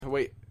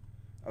Wait.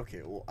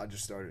 Okay, well, I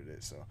just started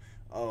it, so.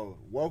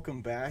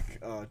 Welcome back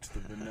to the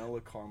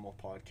Vanilla Caramel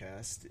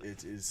Podcast.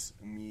 It is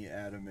me,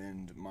 Adam,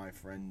 and my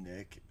friend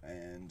Nick,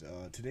 and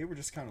today we're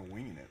just kind of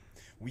winging it.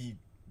 We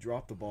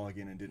dropped the ball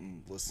again and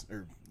didn't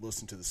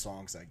listen to the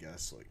songs, I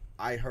guess. Like,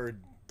 I heard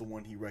the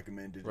one he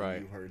recommended, Right.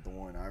 and you heard the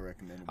one I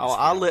recommended. Oh,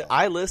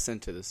 I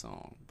listened to the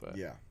song, but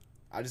Yeah.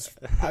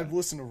 I've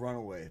listened to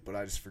Runaway, but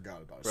I just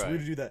forgot about it. So Right. we're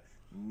going to do that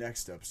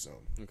next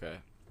episode. okay.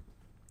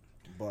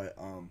 But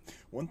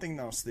one thing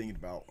that I was thinking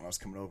about when I was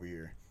coming over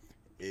here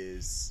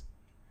is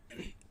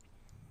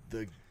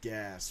the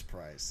gas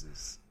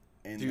prices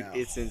and Dude, that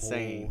it's whole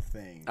insane.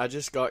 thing. I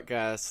just got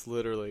gas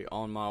literally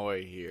on my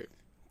way here.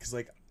 Because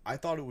like I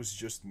thought it was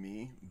just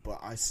me, but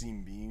I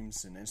seen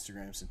memes and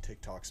Instagrams and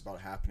TikToks about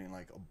it happening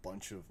like a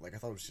bunch of like I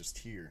thought it was just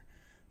here,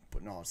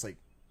 but no, it's like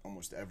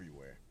almost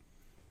everywhere,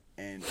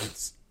 and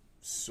it's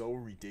so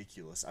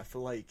ridiculous. I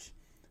feel like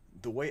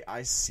the way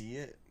I see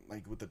it,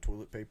 like with the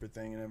toilet paper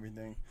thing and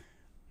everything,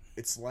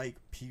 it's like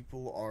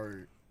people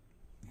are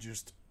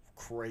just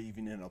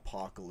craving an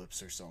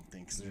apocalypse or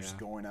something because they're just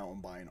going out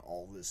and buying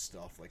all this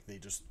stuff. Like they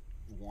just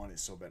want it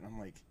so bad. And I'm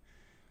like,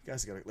 you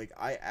guys gotta like.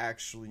 I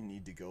actually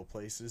need to go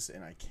places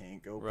and I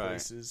can't go Right.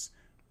 places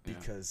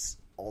because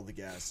all the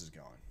gas is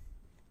gone.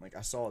 Like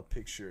I saw a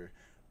picture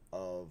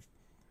of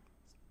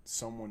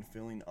someone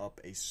filling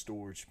up a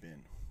storage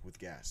bin with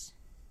gas.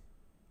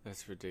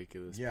 That's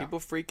ridiculous. Yeah. People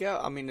freak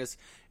out. I mean,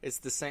 it's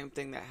the same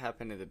thing that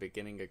happened at the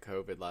beginning of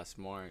COVID last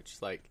March.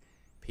 Like,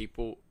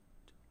 people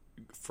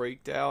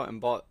freaked out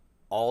and bought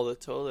all the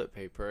toilet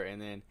paper,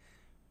 and then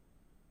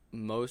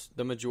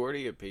the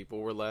majority of people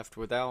were left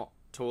without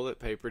toilet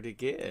paper to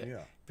get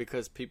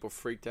because people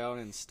freaked out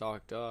and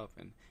stocked up.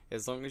 And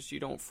as long as you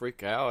don't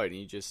freak out and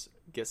you just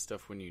get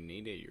stuff when you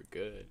need it, you're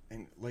good.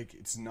 And like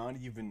it's not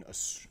even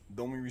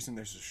the only reason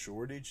there's a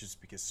shortage is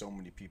because so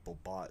many people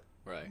bought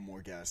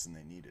more gas than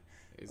they needed.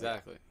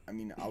 Exactly. Like, I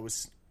mean,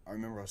 I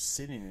remember I was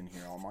sitting in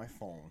here on my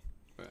phone,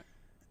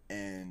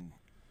 and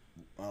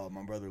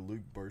my brother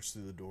Luke burst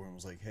through the door and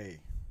was like, "Hey,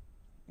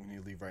 we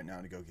need to leave right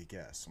now to go get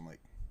gas." I'm like,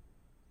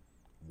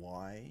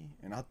 "Why?"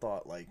 And I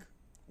thought like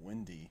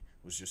Wendy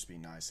was just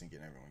being nice and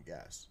getting everyone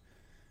gas.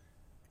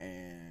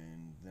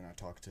 And then I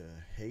talked to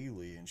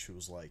Haley, and she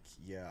was like,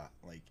 "Yeah,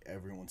 like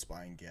everyone's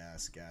buying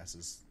gas. Gas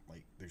is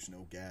like there's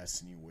no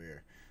gas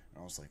anywhere."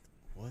 And I was like,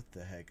 "What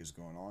the heck is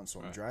going on?"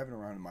 So I'm driving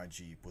around in my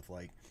Jeep with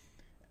like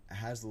it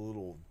has the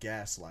little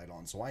gas light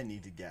on, so I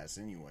needed gas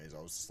anyways. I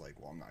was just like,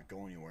 "Well, I'm not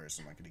going anywhere,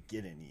 so I'm not going to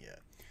get any yet."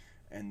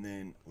 And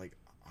then like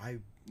I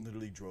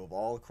literally drove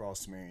all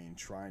across Marion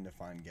trying to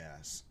find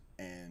gas,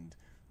 and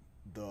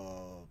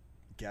the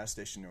gas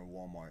station near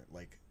Walmart,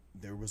 like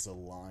there was a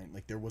line,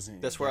 like there wasn't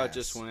any That's where I gas.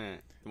 just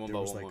went. The one There by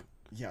was Walmart.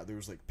 like there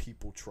was like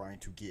people trying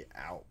to get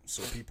out,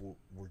 so people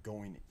were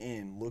going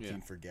in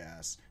looking for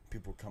gas.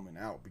 People were coming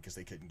out because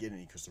they couldn't get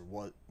any because there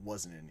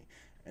wasn't any.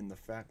 And the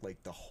fact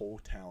like the whole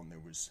town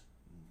there was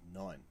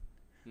none.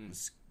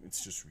 It's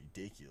just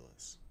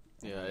ridiculous.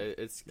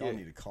 Y'all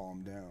need to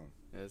calm down.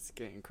 It's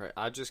getting crazy.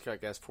 I just got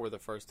gas for the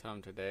first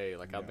time today.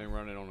 Like I've been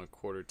running on a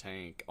quarter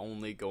tank,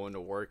 only going to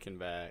work and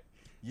back,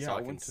 so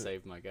I can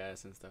save my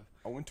gas and stuff.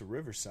 I went to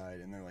Riverside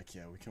and they're like,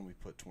 "Yeah, we can only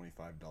put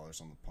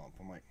 $25 on the pump."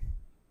 I'm like,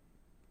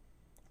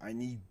 I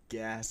need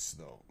gas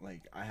though.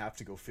 Like I have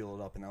to go fill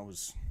it up, and that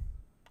was,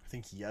 I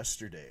think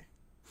yesterday.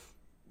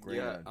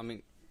 I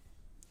mean,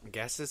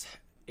 gas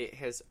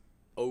has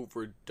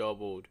over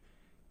doubled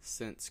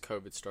since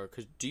COVID started.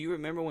 Cause do you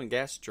remember when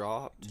gas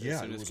dropped?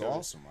 Yeah, it was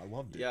awesome. I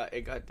loved it. Yeah,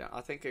 it got down.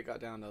 I think it got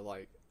down to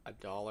like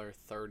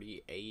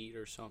 $1.38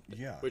 or something.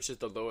 Yeah, which is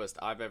the lowest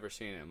I've ever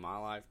seen in my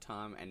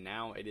lifetime, and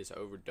now it is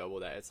over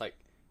double that. It's like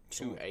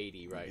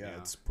 $2.80 right now. Yeah,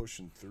 it's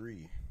pushing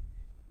 $3.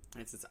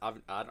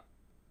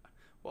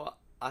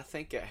 I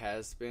think it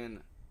has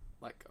been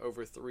like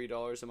over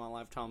 $3 in my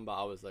lifetime, but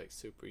I was like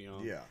super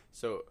young. Yeah.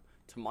 So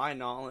to my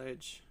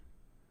knowledge,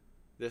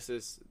 this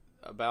is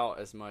about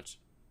as much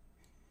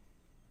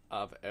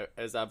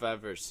as I've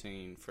ever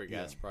seen for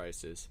gas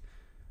prices.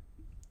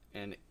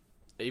 And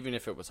even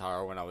if it was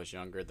higher when I was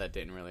younger, that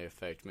didn't really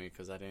affect me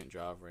because I didn't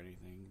drive or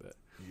anything. But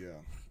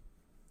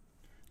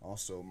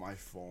also my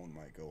phone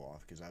might go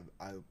off because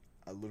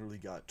I literally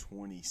got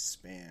 20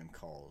 spam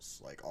calls,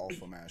 like all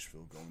from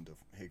Asheville going to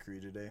Hickory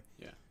today.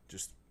 Yeah,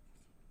 just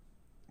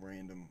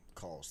random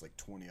calls, like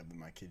 20 of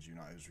them. I kid you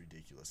not, it was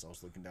ridiculous. I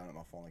was looking down at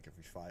my phone like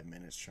every 5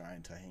 minutes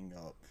trying to hang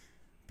up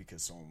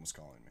because someone was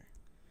calling me.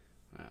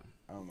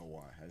 I don't know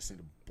why. I just need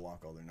to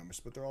block all their numbers,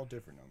 but they're all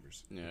different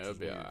numbers. Yeah, it'll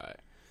be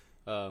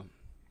alright.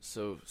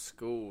 So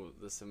school,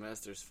 the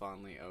semester's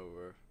finally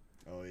over.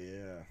 Oh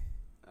yeah.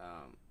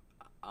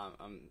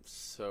 I'm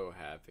so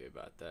happy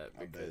about that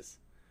because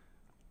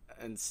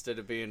instead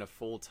of being a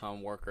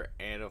full-time worker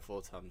and a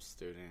full-time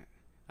student,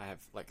 I have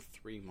like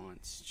 3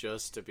 months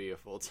just to be a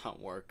full-time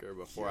worker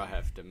before I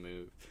have to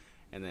move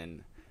and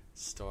then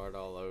start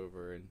all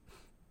over.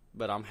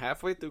 But I'm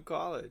halfway through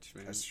college,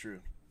 man. That's true.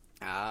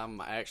 I'm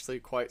actually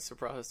quite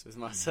surprised with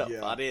myself.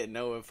 I didn't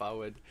know if I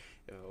would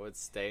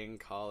stay in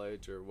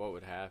college or what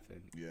would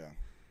happen. Yeah.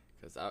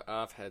 because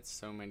I've had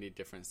so many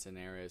different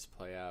scenarios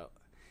play out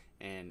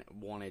and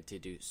wanted to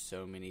do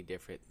so many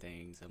different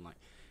things. I'm like,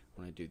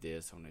 I want to do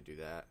this, I want to do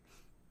that.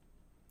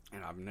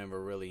 And I've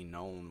never really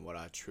known what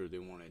I truly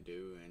want to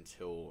do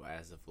until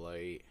as of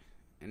late.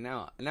 And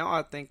now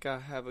I think I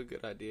have a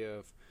good idea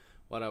of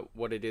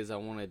what it is I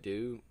want to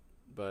do,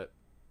 but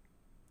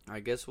I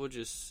guess we'll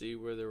just see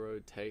where the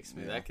road takes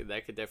me. Yeah.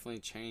 That could definitely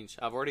change.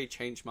 I've already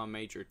changed my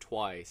major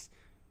twice,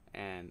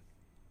 and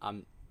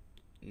I'm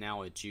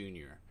now a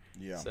junior.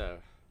 Yeah. So,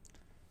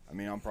 I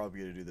mean, I'm probably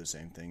going to do the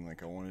same thing.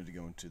 Like, I wanted to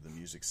go into the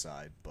music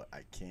side, but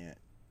I can't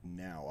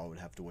now. I would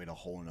have to wait a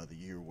whole another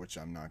year, which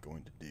I'm not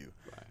going to do.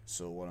 right.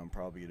 So what I'm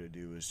probably going to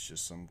do is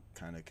just some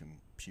kind of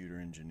computer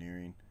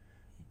engineering,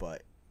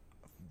 but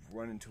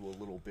run into a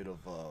little bit of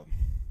a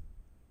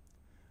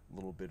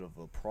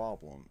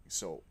problem.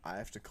 So I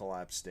have to call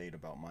App State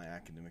about my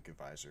academic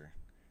advisor,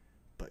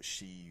 but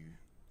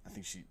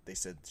they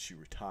said she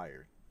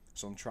retired.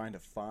 So I'm trying to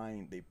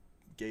they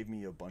gave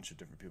me a bunch of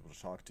different people to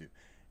talk to,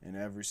 and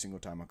every single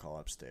time I call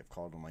App State, I've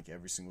called them like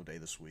every single day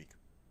this week,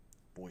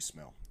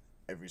 voicemail,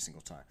 every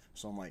single time.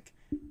 So I'm like,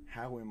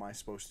 how am I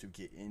supposed to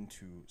get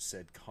into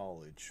said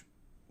college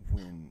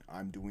when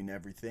I'm doing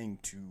everything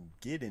to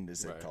get into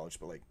said Right. college,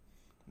 but like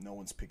no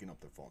one's picking up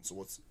their phone.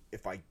 So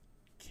if I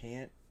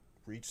can't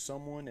reach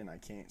someone and I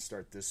can't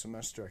start this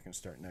semester, I can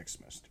start next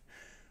semester,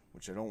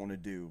 which I don't want to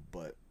do,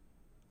 but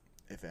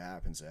if it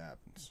happens, it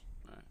happens.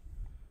 Right.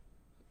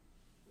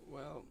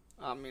 Well,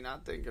 I mean, I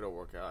think it'll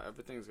work out.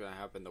 Everything's gonna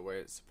happen the way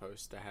it's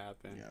supposed to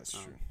happen. Yeah, that's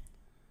true.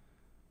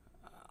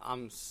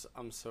 I'm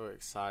so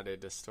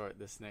excited to start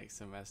this next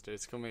semester.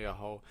 It's gonna be a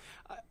whole.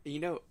 A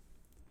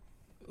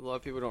lot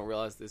of people don't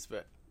realize this,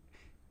 but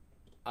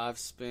I've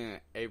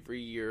spent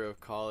every year of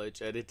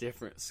college at a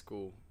different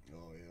school.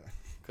 Oh, yeah.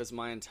 Because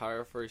my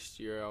entire first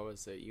year I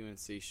was at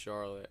UNC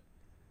Charlotte,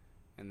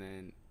 and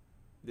then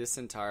this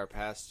entire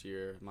past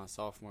year, my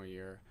sophomore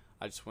year,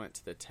 I just went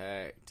to the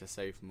Tech to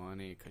save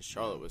money because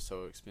Charlotte was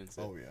so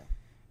expensive. Oh, yeah.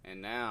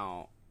 And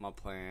now my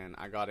plan,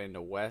 I got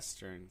into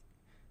Western,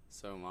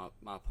 so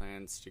my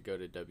plan's to go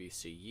to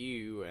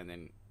WCU and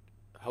then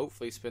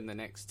hopefully spend the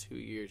next 2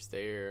 years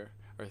there,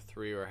 or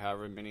 3, or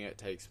however many it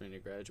takes me to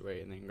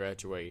graduate, and then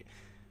graduate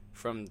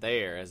from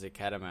there as a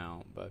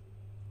Catamount. But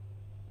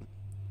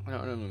I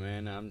don't know,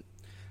 man. I'm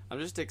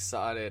just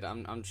excited.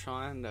 I'm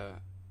trying to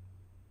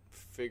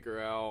figure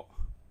out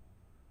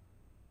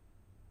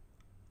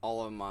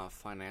all of my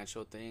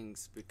financial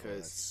things Oh, that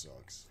because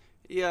sucks.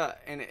 yeah,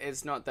 and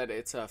it's not that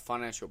it's a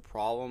financial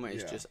problem.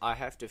 It's Yeah. just I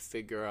have to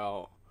figure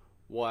out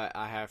what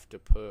I have to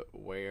put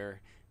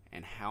where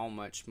and how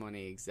much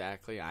money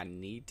exactly I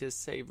need to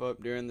save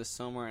up during the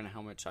summer and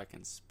how much I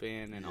can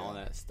spend and all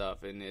Yeah. that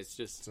stuff. And it's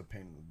just It's a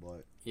pain in the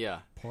butt.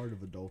 yeah. Part of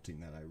adulting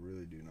that I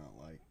really do not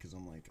like, because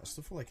I'm like, I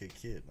still feel like a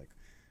kid. Like,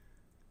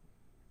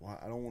 why?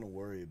 I don't want to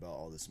worry about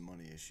all this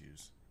money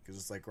issues, because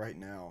it's like right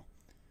now,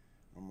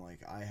 I'm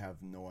like, I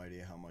have no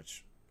idea how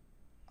much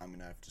I'm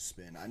gonna have to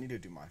spend. I need to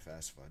do my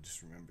FAFSA. I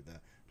just remember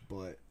that,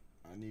 but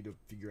I need to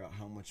figure out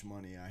how much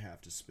money I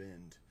have to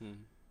spend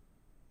Mhm.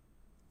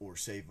 or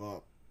save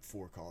up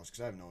for college,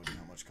 because I have no idea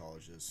how much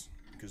college is.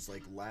 Because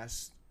like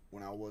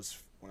when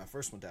I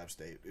first went to App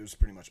State, it was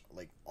pretty much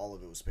like all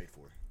of it was paid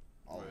for,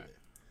 all of Right. it.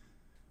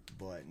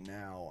 But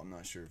now I'm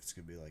not sure if it's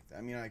gonna be like that.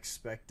 I mean, I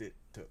expect it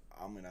to.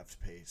 I'm gonna have to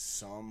pay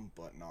some,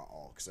 but not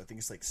all, because I think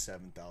it's like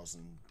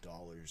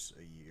 $7,000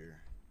 a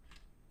year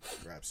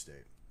for App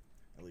State.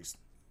 At least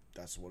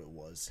that's what it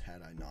was.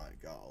 Had I not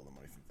got all the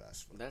money from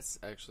FAFSA. That's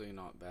actually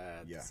not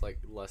bad. Yeah. It's like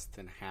less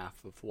than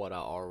half of what I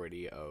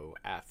already owe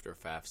after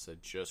FAFSA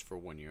just for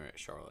 1 year at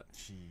Charlotte.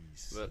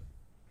 Jeez. But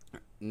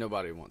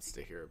nobody wants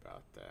to hear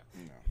about that.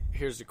 No.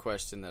 Here's a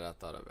question that I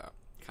thought about,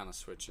 kind of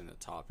switching the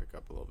topic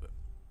up a little bit.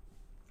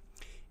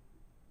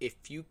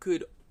 If you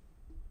could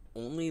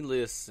only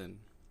listen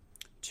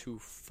to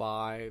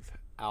 5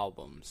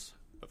 albums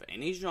of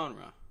any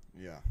genre,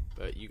 Yeah.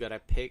 but you gotta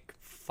pick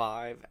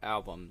 5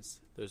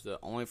 albums, those are the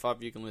only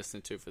 5 you can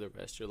listen to for the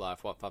rest of your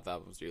life, what 5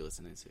 albums are you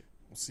listening to?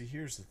 Well, see,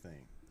 here's the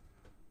thing.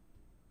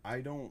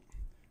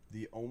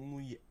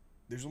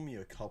 There's only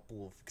a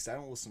couple of, because I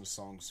don't listen to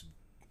songs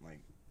like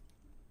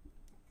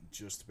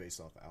just based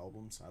off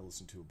albums. I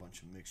listen to a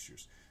bunch of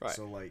mixtures. Right.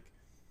 So like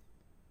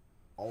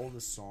all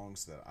the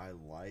songs that I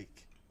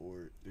like,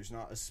 or there's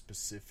not a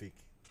specific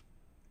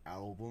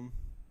album,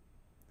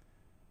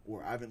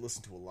 or I haven't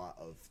listened to a lot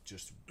of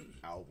just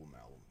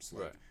albums.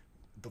 Like, Right.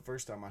 the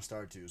first time I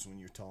started to is when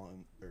you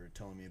were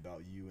telling me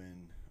about you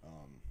and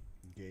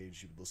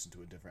Gage. You would listen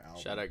to a different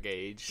album. Shout out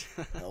Gage.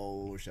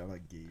 Oh, shout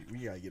out Gage. We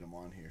gotta get him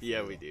on here.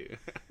 Yeah, we do.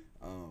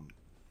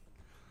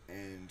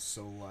 And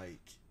so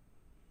like,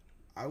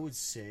 I would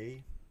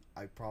say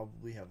I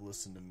probably have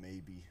listened to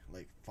maybe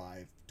like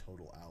 5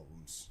 total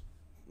albums,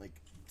 like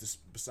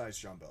just besides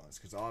John Bellance,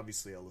 because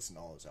obviously I listen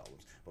to all his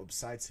albums. But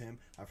besides him,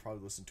 I've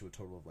probably listened to a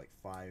total of like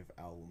 5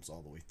 albums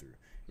all the way through.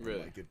 And, Really?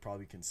 like, it'd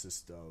probably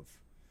consist of.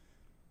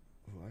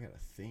 Oh, I gotta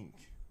think.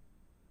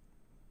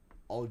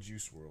 All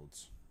Juice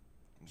WRLDs,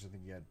 which I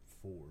think he had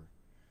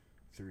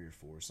 3 or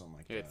 4, something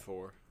like He that. had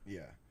 4.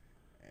 Yeah.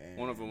 And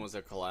one of them was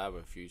a collab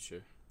with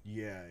Future.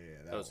 Yeah,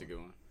 that was a good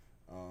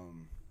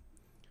one.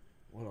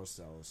 What else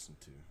did I listen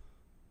to?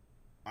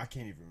 I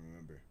can't even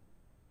remember.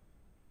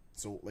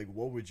 So, like,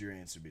 what would your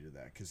answer be to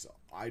that? Because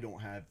I don't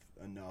have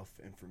enough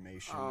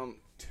information.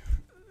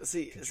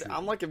 See,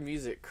 I'm like a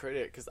music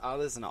critic because I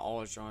listen to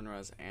all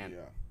genres, and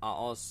I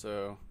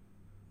also,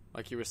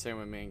 like you were saying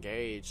with me and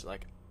Gage,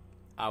 like,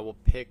 I will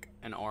pick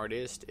an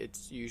artist.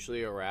 It's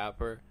usually a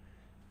rapper,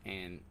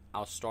 and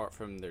I'll start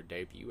from their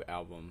debut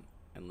album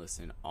and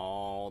listen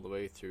all the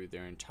way through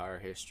their entire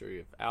history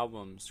of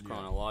albums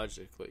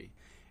chronologically.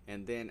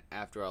 And then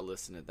after I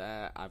listen to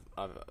that,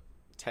 I've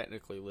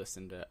technically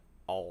listened to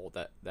all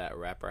that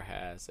rapper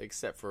has,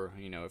 except for,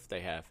 you know, if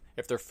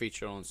they're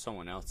featured on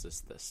someone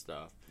else's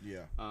stuff.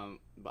 Yeah.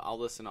 But I'll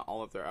listen to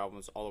all of their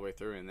albums all the way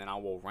through, and then I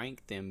will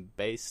rank them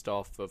based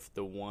off of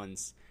the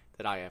ones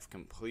that I have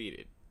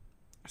completed.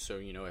 So,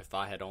 you know, if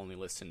I had only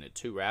listened to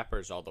 2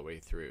 rappers all the way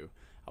through,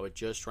 I would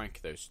just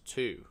rank those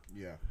 2.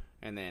 Yeah.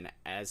 And then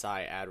as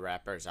I add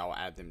rappers, I'll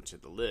add them to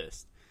the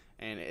list.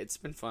 And it's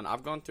been fun.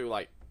 I've gone through,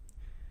 like,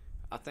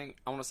 I think,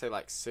 I want to say,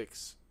 like,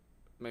 6,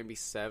 maybe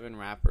 7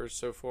 rappers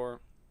so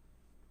far.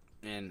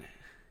 And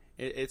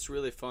it's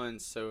really fun.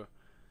 So,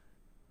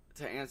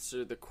 to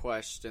answer the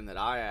question that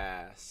I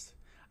asked,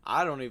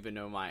 I don't even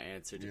know my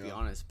answer, to be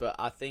honest. But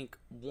I think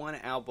one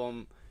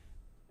album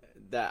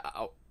that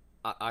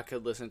I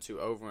could listen to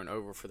over and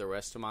over for the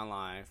rest of my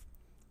life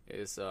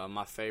is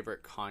my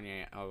favorite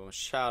Kanye album.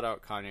 Shout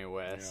out Kanye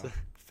West. Yeah.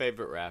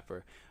 Favorite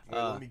rapper.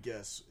 Let me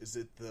guess. Is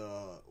it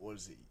the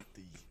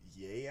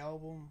Ye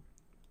album?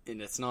 And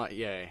it's not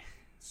Ye.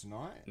 It's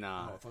not?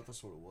 Nah. Oh, I thought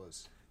that's what it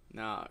was.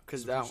 Nah,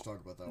 because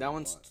that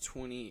one's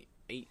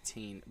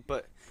 2018.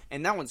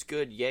 And that one's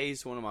good.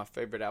 Ye's one of my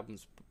favorite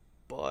albums,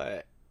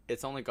 but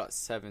it's only got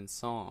 7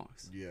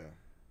 songs. Yeah.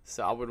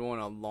 So I would want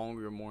a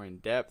longer, more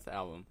in-depth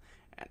album.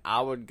 And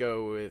I would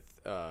go with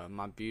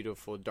My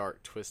Beautiful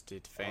Dark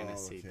Twisted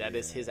Fantasy. Okay, that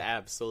is his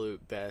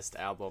absolute best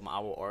album.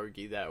 I will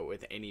argue that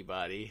with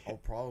anybody. I'll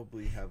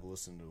probably have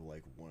listened to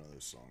like one of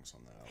those songs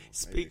on that album.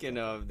 Speaking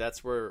of,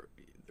 that's where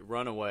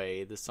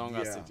Runaway, the song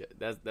I suggest,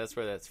 that's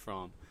where that's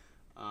from.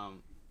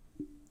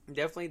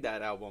 Definitely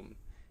that album.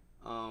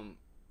 I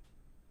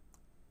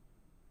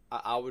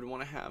would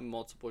want to have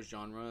multiple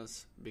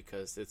genres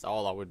because it's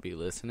all I would be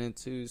listening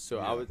to. So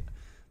I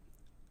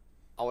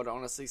would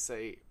honestly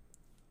say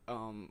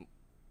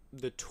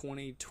the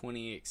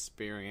 2020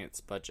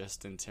 Experience by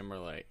Justin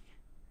Timberlake.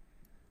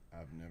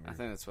 I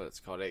think that's what it's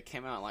called. It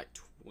came out like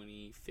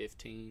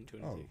 2015,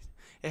 2016. Oh.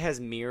 It has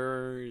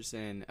Mirrors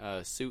and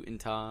Suit and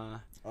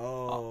Tie.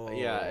 Oh.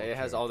 Yeah, it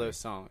has all those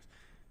songs.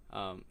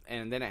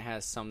 And then it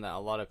has some that a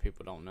lot of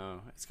people don't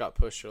know. It's got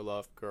Push Your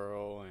Love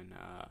Girl and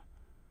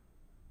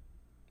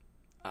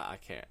I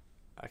can't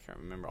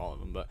remember all of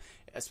them, but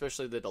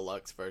especially the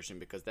deluxe version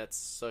because that's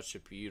such a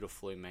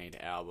beautifully made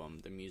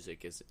album. The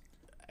music is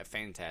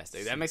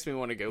fantastic. That makes me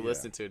want to go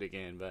listen to it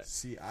again. But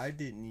see, I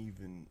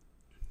didn't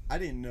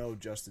know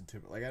Justin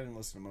Timberlake. Like, I didn't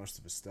listen to most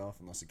of his stuff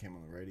unless it came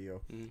on the radio.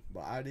 Mm-hmm.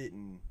 But I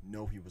didn't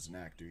know he was an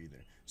actor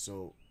either.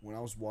 So when I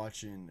was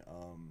watching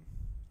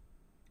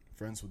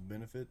Friends with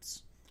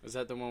Benefits, is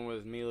that the one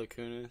with Mila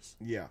Kunis?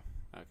 Yeah.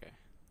 Okay.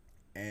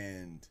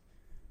 And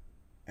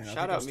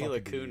shout out Mila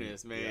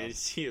Kunis, man. Yeah.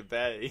 She a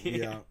baddie.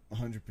 Yeah,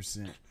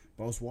 100%.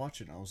 But I was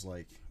watching, I was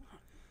like,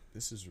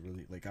 this is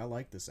really, like, I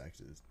like this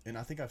actor. And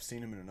I think I've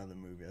seen him in another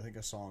movie. I think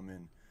I saw him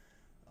in,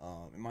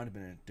 it might have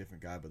been a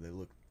different guy, but they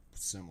look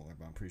similar,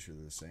 but I'm pretty sure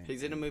they're the same.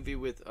 He's in a movie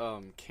with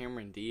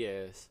Cameron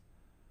Diaz,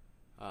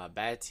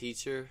 Bad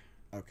Teacher.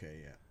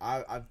 Okay, yeah.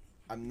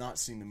 I've not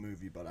seen the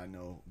movie, but I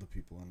know the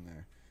people in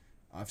there.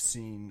 I've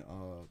seen,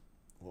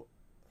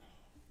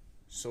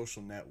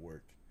 Social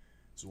Network.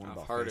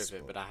 I've heard of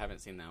it, but I haven't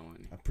seen that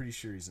one. I'm pretty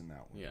sure he's in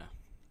that one. Yeah.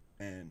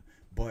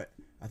 But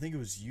I think it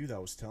was you that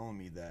was telling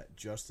me that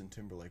Justin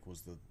Timberlake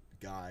was the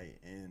guy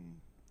in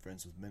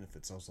Friends with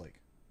Benefits. I was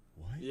like,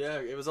 what? Yeah,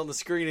 it was on the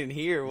screen in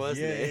here,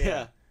 wasn't it?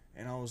 Yeah.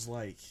 And I was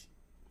like,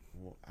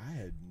 well, I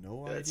had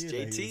no That's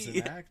idea JT. that he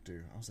was an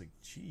actor. I was like,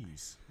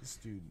 jeez, this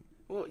dude.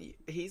 Well,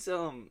 he's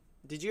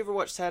did you ever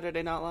watch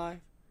Saturday Night Live?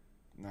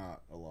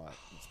 Not a lot.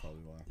 That's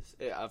probably why.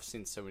 Yeah, I've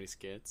seen so many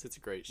skits. It's a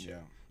great show.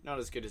 Yeah. Not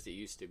as good as it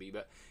used to be,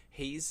 but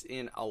he's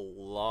in a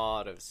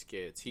lot of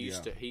skits. He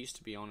used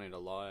to be on it a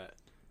lot.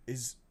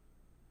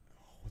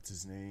 What's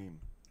his name?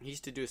 He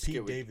used to do a skit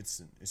Pete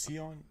Davidson. Is he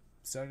on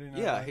Saturday Night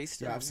Live? Yeah, he's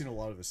still. Yeah, I've seen a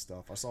lot of his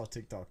stuff. I saw a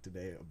TikTok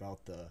today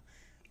about the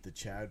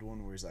Chad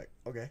one where he's like,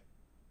 okay,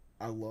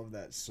 I love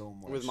that so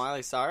much. With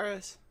Miley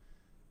Cyrus?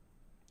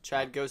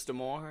 Chad Goes to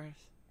Mars?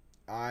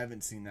 I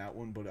haven't seen that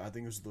one, but I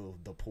think it was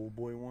the Pool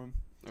Boy one.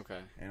 Okay.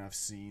 And I've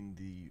seen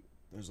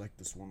there's like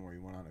this one where he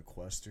went on a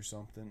quest or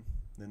something.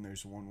 Then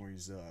there's one where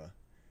he's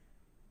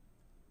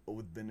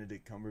with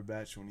Benedict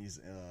Cumberbatch when he's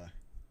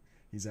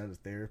at a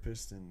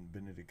therapist and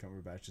Benedict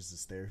Cumberbatch is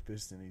his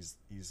therapist and he's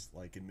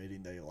like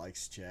admitting that he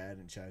likes Chad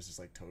and Chad's just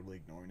like totally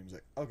ignoring him. He's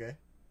like, okay.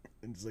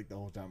 And it's like the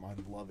whole time I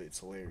love it. It's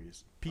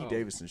hilarious. Pete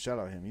Davidson, shout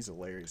out him. He's a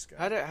hilarious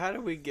guy. How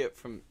do we get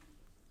from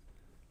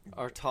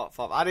Our top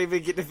 5. I didn't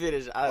even get to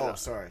finish.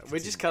 Sorry. We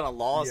just kind of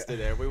lost it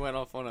there. We went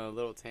off on a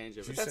little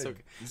tangent, but that's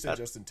okay. You said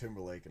Justin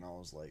Timberlake, and I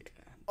was like,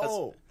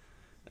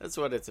 that's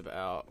what it's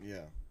about.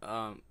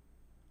 Yeah.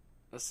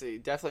 Let's see.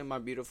 Definitely My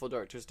Beautiful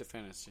Dark Twisted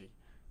Fantasy,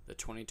 the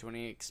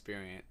 2020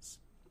 Experience.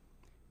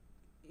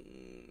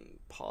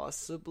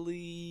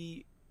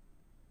 Possibly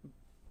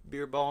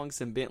Beer Bongs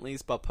and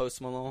Bentleys by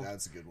Post Malone.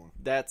 That's a good one.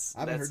 I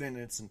haven't heard it in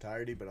its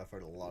entirety, but I've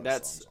heard a lot of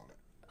songs on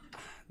it.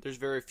 There's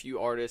very few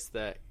artists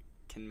that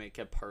can make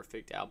a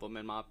perfect album,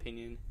 in my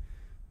opinion.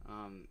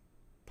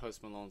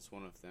 Post Malone's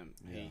one of them.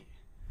 Yeah.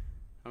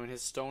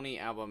 His Stoney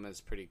album is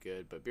pretty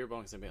good, but Beer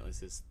Bongs and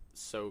Bentleys is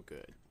so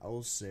good. I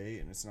will say,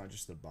 and it's not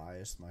just a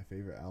bias, my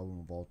favorite album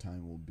of all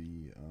time will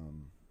be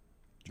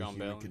John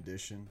Human Bellion.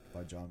 Condition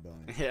by John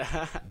Bellion.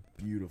 Yeah.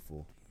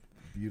 Beautiful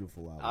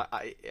album.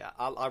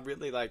 I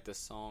really like the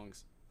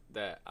songs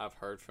that I've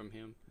heard from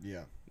him.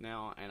 Yeah.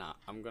 Now, and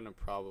I'm gonna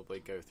probably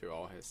go through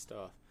all his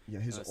stuff. Yeah,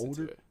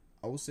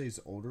 I will say his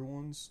older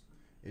ones,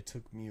 it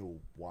took me a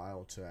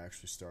while to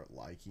actually start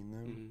liking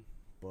them,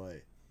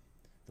 but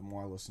the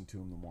more I listen to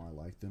them, the more I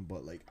like them.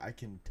 But like, I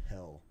can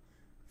tell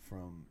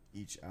from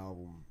each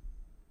album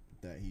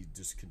that he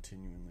just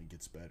continually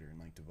gets better and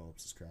like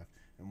develops his craft.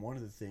 And one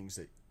of the things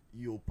that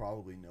you'll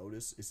probably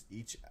notice is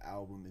each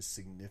album is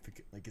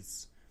significant. Like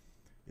it's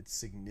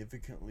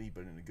significantly,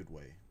 but in a good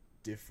way,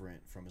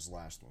 different from his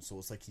last one. So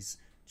it's like he's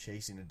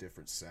chasing a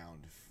different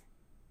sound,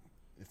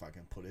 if I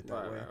can put it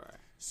that way. Right.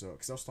 So,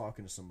 because I was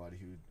talking to somebody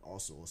who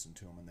also listened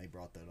to him, and they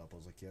brought that up. I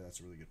was like, yeah, that's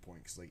a really good point.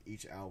 Because like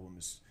each album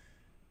is,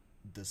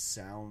 the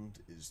sound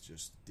is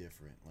just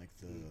different. Like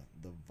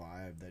the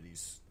vibe that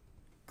he's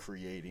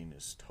creating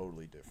is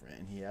totally different.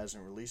 And he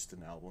hasn't released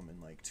an album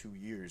in like 2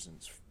 years, and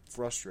it's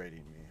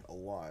frustrating me a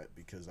lot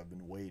because I've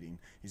been waiting.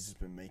 He's just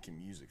been making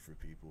music for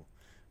people,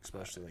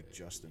 especially like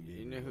Justin Bieber.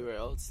 You know who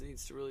else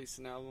needs to release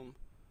an album?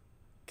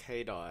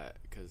 K-Dot,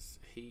 because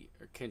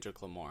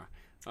Kendrick Lamar.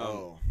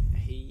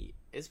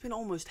 It's been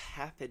almost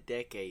half a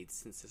decade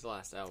since his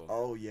last album.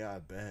 Oh yeah, I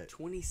bet.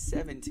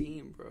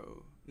 2017,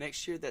 bro.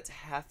 Next year, that's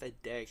half a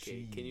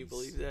decade. Jeez. Can you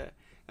believe that?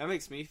 That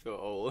makes me feel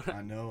old.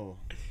 I know.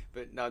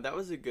 But no, that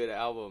was a good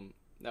album.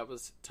 That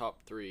was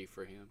top 3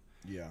 for him.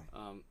 Yeah.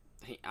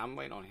 I'm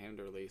waiting on him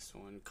to release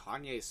one.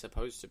 Kanye's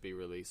supposed to be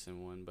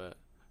releasing one, but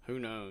who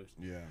knows?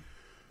 Yeah.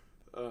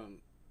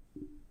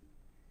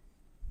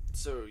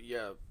 So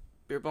yeah,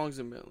 Beer Bongs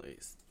and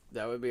Bentleys.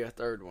 That would be a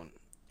third one.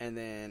 And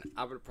then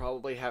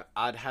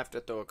I'd have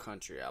to throw a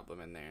country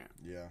album in there.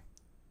 Yeah.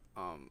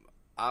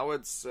 I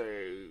would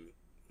say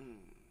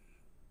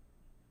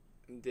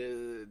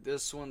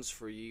this one's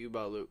For You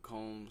by Luke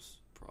Combs,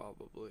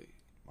 probably.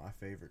 My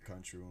favorite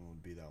country one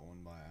would be that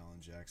one by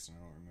Alan Jackson.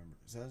 I don't remember.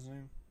 Is that his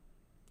name?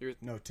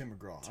 No, Tim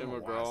McGraw. Tim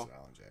McGraw.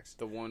 Alan Jackson.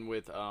 The one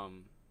with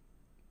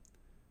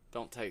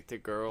Don't Take the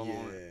Girl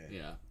on it.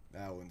 Yeah.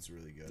 That one's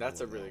really good.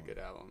 That's a really good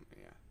album.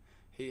 Yeah.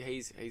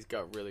 He's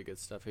got really good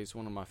stuff. He's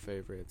one of my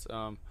favorites.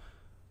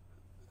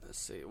 Let's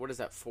see. What is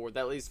that for?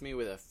 That leaves me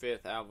with a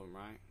 5th album,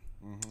 right?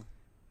 Mm-hmm.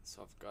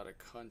 So I've got a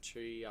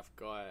country. I've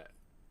got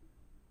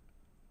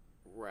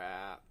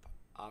rap.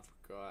 I've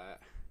got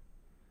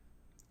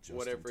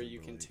whatever you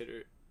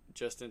consider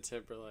Justin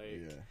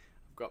Timberlake. Yeah.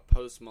 I've got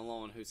Post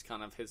Malone, who's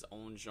kind of his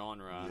own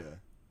genre.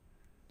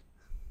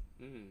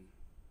 Yeah.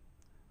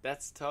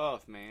 That's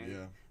tough, man.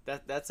 Yeah.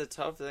 That's a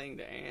tough thing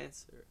to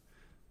answer.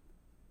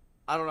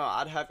 I don't know.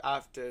 I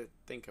have to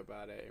think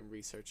about it and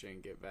research it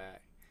and get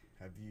back.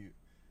 Have you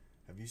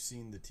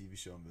seen the TV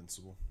show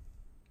Invincible?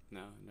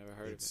 No, never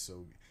heard of it.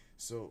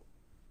 So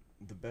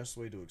the best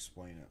way to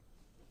explain it,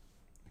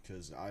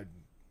 because I'd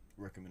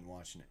recommend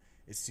watching it.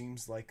 It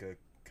seems like a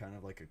kind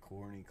of like a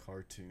corny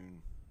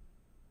cartoon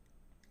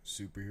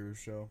superhero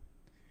show,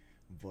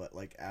 but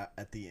like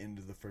at the end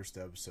of the first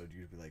episode,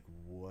 you'd be like,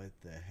 "What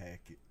the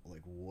heck?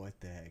 Like, what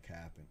the heck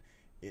happened?"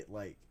 It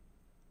like.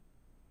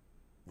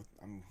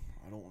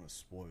 I don't want to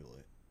spoil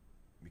it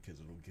because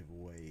it'll give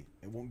away.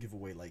 It won't give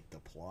away like the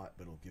plot,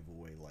 but it'll give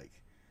away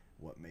like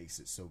what makes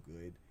it so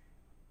good.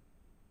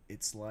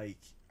 It's like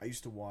I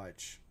used to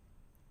watch.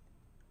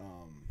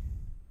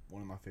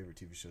 One of my favorite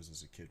TV shows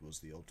as a kid was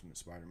The Ultimate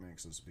Spider-Man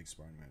because I was a big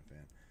Spider-Man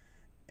fan,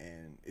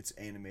 and it's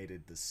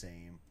animated the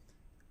same,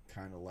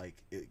 kind of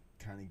like it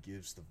kind of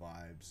gives the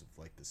vibes of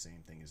like the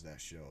same thing as that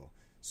show.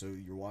 So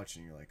you're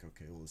watching, you're like,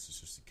 okay, well this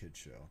is just a kid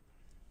show,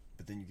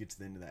 but then you get to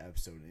the end of the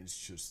episode and it's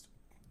just.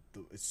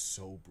 It's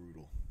so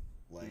brutal,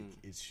 like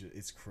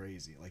it's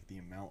crazy. Like the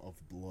amount of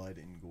blood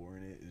and gore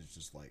in it is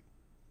just like,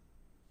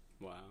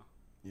 wow.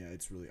 Yeah,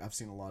 it's really. I've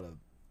seen a lot of.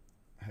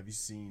 Have you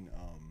seen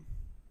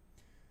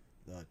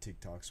the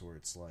TikToks where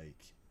it's like,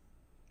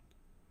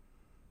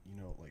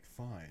 like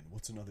fine,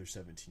 what's another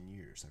 17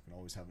 years? I can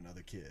always have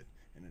another kid,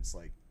 and it's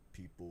like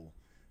people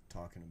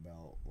talking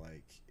about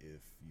like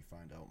if you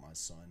find out my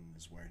son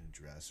is wearing a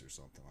dress or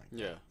something like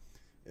that.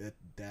 Yeah.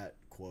 That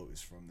quote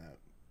is from that.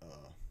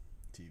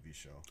 TV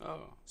show.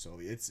 Oh. So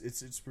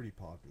it's pretty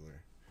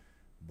popular,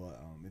 but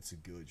it's a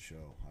good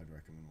show. I'd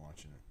recommend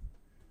watching it.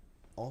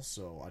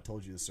 Also, I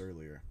told you this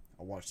earlier.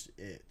 I watched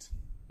It.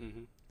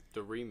 Mm-hmm.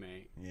 The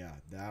remake. Yeah,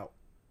 that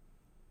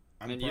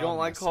And you don't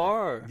like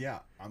horror. Yeah,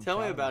 I'm Tell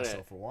me proud about of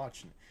myself it. for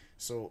watching it.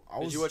 So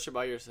Did you watch it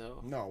by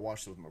yourself? No, I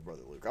watched it with my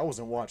brother Luke. I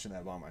wasn't watching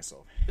that by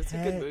myself. It's a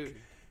good movie.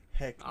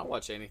 Heck, I'll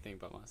watch anything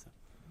by myself.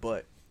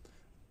 But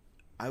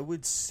I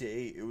would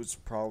say it was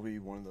probably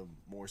one of the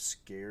more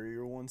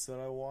scarier ones that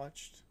I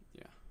watched.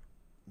 Yeah.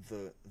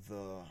 The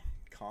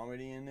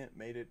comedy in it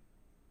made it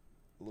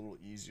a little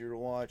easier to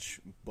watch,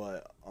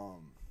 but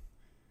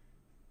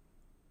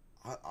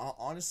I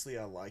honestly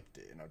I liked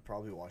it, and I'd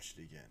probably watch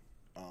it again.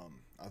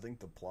 I think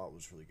the plot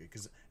was really good,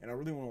 and I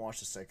really want to watch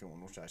the second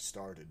one, which I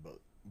started, but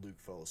Luke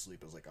fell asleep.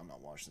 I was like, I'm not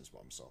watching this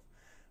by myself.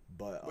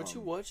 But What'd you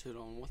watch it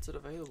on? What's it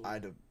available?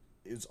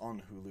 It was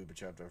on Hulu,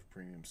 but you have to have a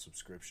premium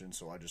subscription,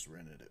 so I just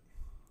rented it.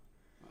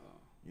 Oh.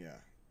 Yeah,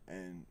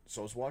 and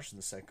so I was watching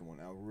the second one.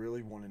 I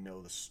really want to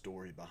know the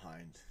story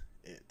behind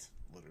it,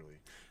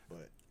 literally.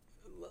 But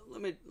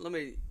let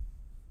me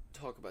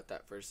talk about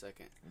that for a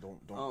second.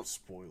 Don't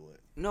spoil it.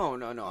 No.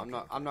 Okay,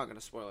 I'm not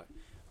gonna spoil it.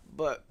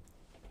 But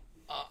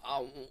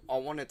I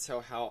want to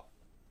tell how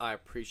I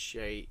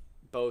appreciate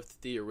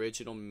both the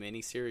original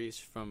miniseries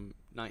from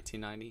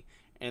 1990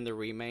 and the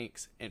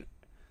remakes, and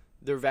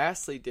they're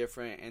vastly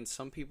different. And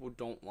some people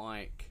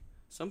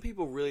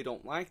really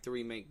don't like the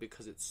remake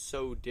because it's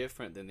so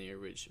different than the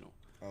original.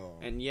 Oh.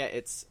 And yet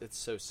it's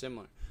so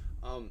similar.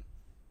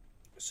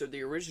 So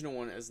the original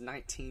one is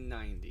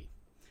 1990.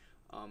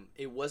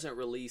 It wasn't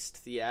released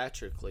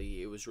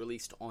theatrically. It was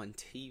released on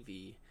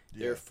TV.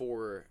 Yeah.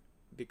 Therefore,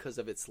 because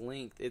of its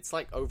length, it's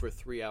like over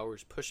 3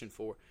 hours, pushing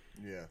 4.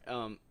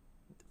 Yeah.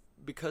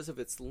 Because of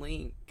its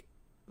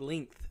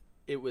length,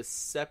 it was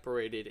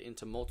separated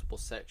into multiple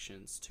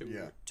sections,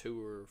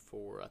 two or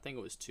four. I think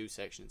it was 2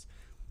 sections,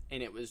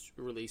 and it was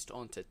released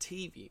onto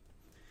TV.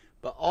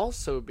 But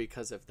also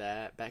because of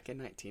that, back in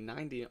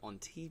 1990 on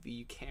TV,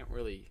 you can't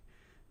really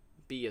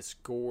be as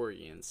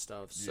gory and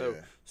stuff.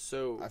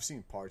 So I've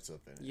seen parts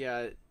of it.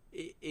 Yeah,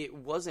 it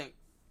wasn't.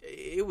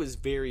 It was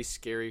very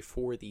scary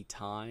for the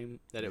time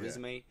that it was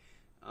made.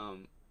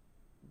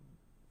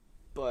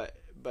 But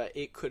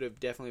it could have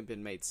definitely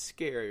been made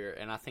scarier,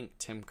 and I think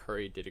Tim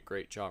Curry did a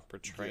great job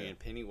portraying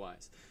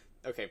Pennywise.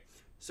 Okay,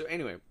 so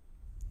anyway,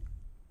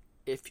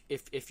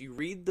 if you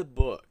read the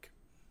book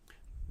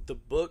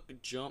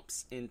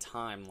jumps in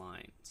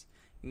timelines,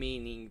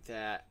 meaning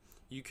that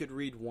you could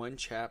read one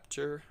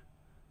chapter,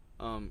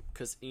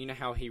 because you know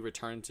how he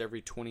returns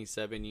every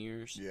 27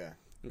 years? Yeah.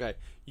 Okay,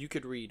 you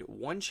could read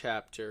one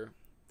chapter,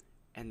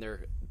 and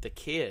they're the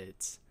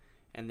kids,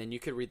 and then you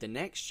could read the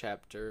next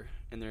chapter,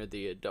 and they're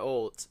the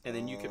adults, and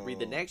then you could read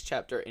the next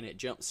chapter, and it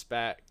jumps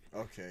back.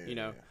 Okay. You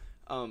know,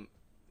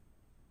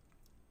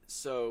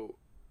 so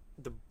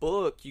the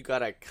book, you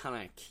gotta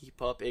kind of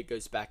keep up. It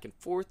goes back and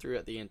forth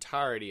throughout the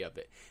entirety of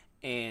it,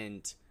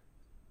 and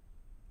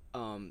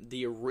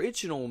the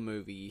original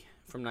movie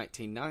from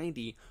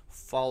 1990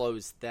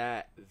 follows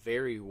that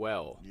very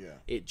well. Yeah.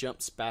 It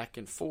jumps back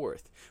and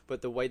forth.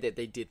 But the way that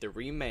they did the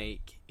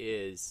remake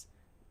is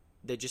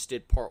they just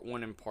did part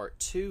 1 and part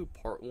 2.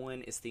 Part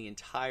 1 is the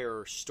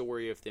entire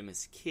story of them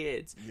as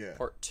kids. Yeah.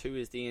 Part 2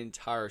 is the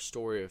entire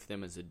story of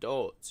them as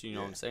adults. You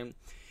know what I'm saying?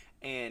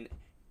 And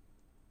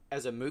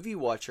as a movie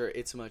watcher,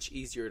 it's much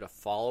easier to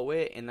follow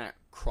it in that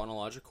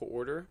chronological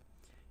order.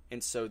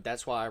 And so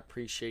that's why I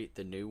appreciate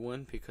the new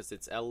one, because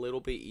it's a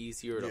little bit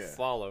easier to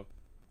follow.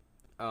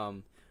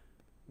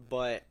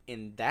 But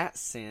in that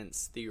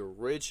sense, the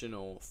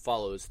original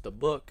follows the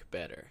book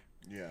better.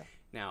 Yeah.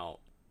 Now,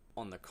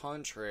 on the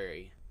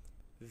contrary,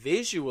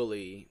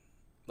 visually,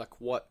 like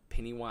what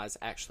Pennywise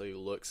actually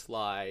looks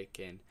like,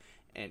 and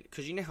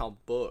because you know how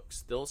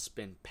books, they'll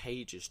spend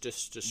pages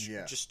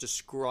just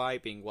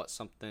describing what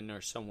something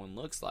or someone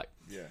looks like.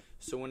 Yeah.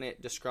 So when it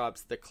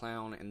describes the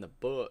clown in the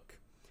book,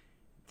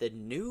 the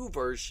new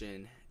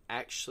version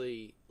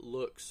actually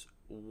looks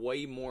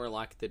way more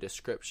like the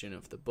description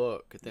of the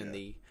book than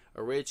the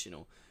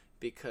original,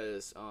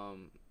 because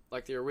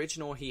like the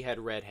original, he had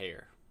red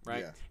hair,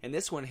 right? Yeah. And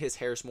this one, his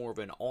hair's more of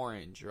an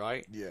orange,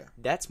 right? Yeah.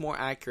 That's more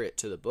accurate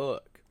to the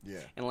book. Yeah.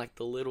 And like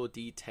the little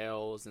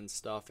details and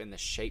stuff and the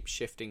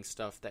shape-shifting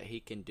stuff that he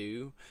can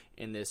do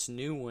in this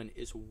new one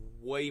is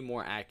way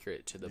more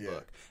accurate to the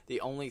book.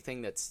 The only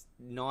thing that's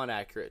not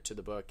accurate to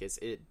the book is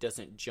it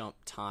doesn't jump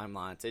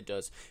timelines. It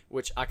does,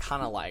 which I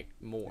kind of like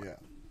more. Yeah.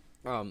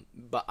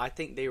 But I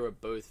think they were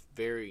both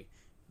very,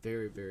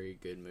 very, very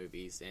good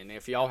movies. And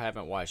if y'all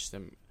haven't watched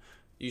them,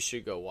 you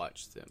should go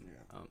watch them.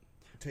 Yeah.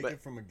 Take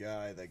it from a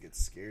guy that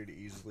gets scared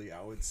easily.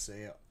 I would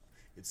say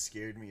it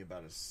scared me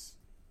about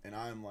and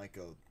I'm like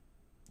a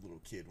little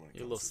kid when it comes to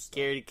You're a little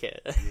scaredy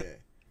kid. Yeah.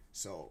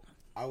 So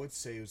I would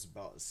say it was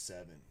about a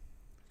 7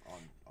 on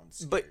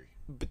scary.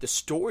 But the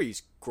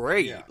story's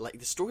great. Yeah. Like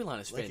the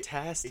storyline is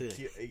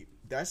fantastic.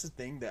 That's the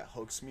thing that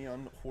hooks me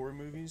on horror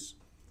movies.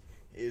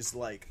 Is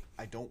like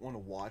I don't want to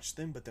watch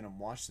them, but then I'm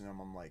watching them.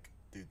 I'm like,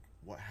 dude,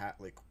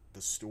 like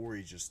the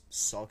story just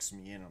sucks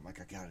me in. I'm like,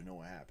 I gotta know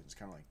what happens.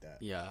 Kind of like that.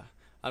 Yeah,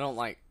 I don't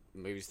like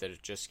movies that are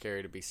just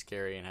scary to be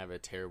scary and have a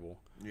terrible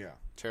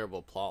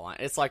plot line.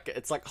 It's like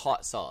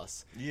hot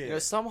sauce. Yeah, you know,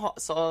 some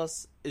hot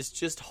sauce is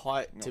just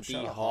hot to be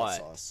hot.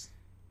 Sauce.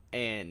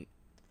 And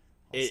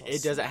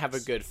it doesn't have a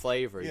good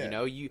flavor. Yeah. You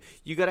know, you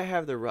got to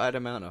have the right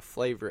amount of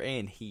flavor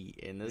and heat,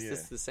 and this Yeah.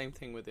 is the same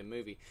thing with the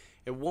movie.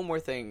 And one more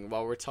thing,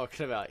 while we're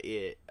talking about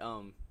it,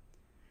 I'm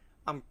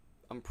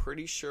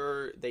pretty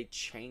sure they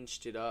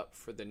changed it up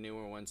for the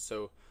newer one.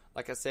 So,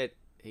 like I said,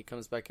 he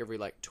comes back every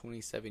like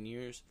 27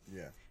 years.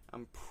 Yeah.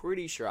 I'm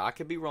pretty sure, I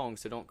could be wrong,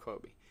 so don't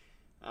quote me.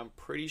 I'm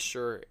pretty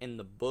sure in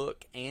the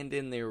book and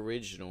in the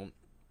original,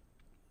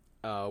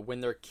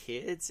 when they're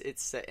kids,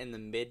 it's set in the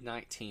mid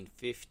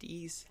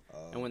 1950s,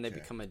 and when they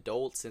become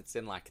adults, it's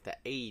in like the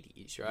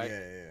 80s, right?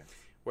 Yeah.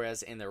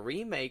 Whereas in the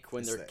remake,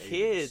 when It's they're the 80s,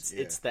 kids,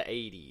 yeah. it's the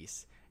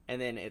 80s, and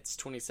then it's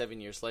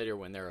 27 years later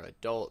when they're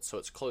adults, so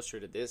it's closer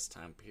to this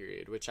time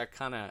period, which I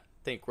kind of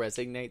think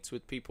resonates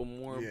with people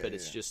more, but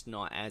it's just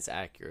not as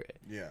accurate.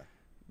 Yeah.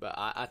 But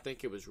I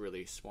think it was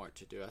really smart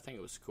to do. I think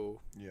it was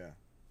cool. Yeah.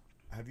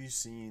 Have you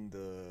seen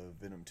the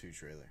Venom 2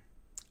 trailer?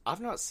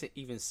 I've not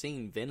even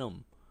seen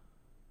Venom.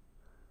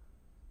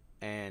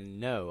 And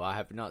no, I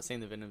have not seen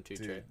the Venom 2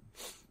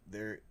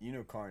 trailer. You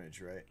know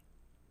Carnage, right?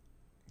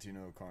 Do you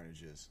know who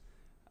Carnage is?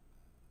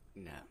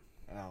 No.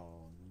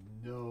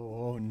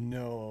 Oh,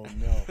 no.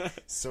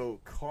 So,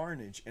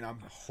 Carnage, and I'm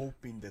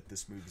hoping that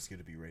this movie's going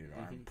to be rated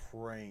R. I'm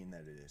praying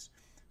that it is.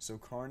 So,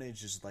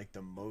 Carnage is like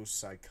the most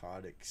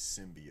psychotic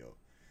symbiote.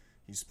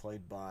 He's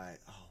played by,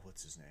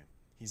 what's his name?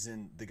 He's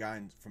in the guy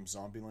from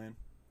Zombieland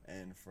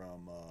and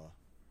from,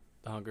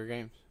 The Hunger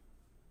Games?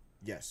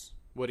 yes.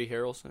 Woody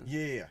Harrelson?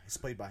 Yeah. He's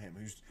played by him.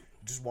 Who's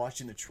just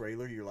watching the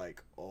trailer, you're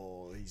like,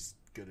 oh, he's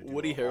going to do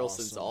Woody an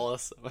Harrelson's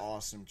awesome.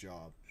 Awesome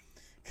job.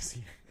 Because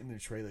in the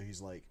trailer,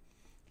 he's like,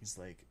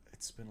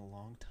 it's been a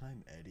long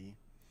time, Eddie.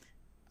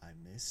 I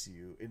miss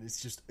you. And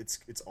it's just,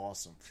 it's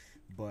awesome.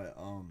 But,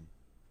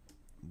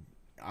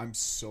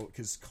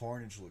 because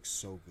Carnage looks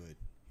so good.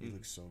 He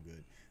looks so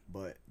good.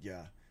 But,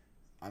 yeah,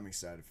 I'm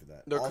excited for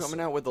that. They're coming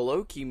out with a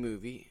Loki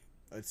movie.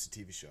 It's a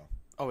TV show.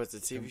 Oh, it's a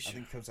TV show. I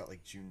think it comes out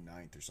like June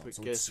 9th or something. But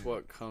so guess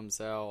what comes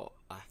out,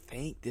 I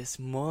think, this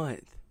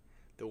month?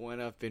 The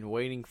one I've been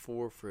waiting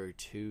for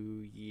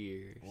 2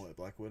 years. What,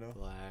 Black Widow?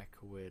 Black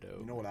Widow.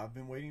 You know what I've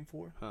been waiting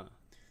for? Huh.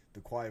 The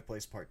Quiet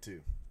Place Part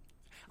 2.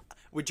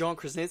 With John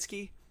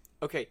Krasinski?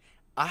 Okay,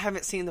 I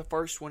haven't seen the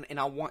first one, and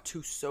I want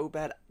to so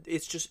bad.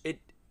 It's just,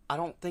 I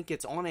don't think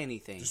it's on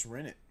anything. Just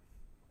rent it.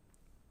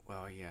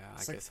 Well, yeah,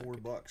 It's I like guess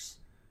 $4.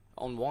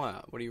 On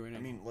what? What are you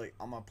renting? I mean, like,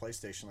 on my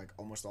PlayStation, like,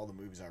 almost all the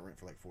movies I rent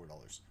for, like, $4.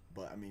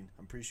 But, I mean,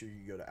 I'm pretty sure you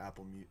can go to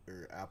Apple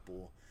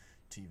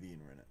TV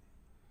and rent it.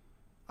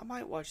 I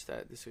might watch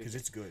that this week. Because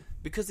it's good.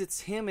 Because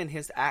it's him and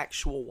his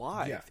actual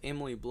wife, Yeah.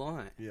 Emily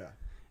Blunt. Yeah.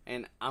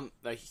 And I'm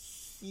a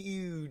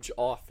huge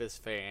Office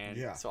fan.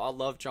 Yeah. So I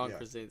love John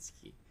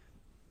Krasinski.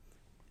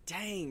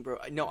 Dang, bro.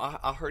 No,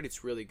 I heard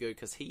it's really good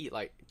because he,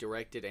 like,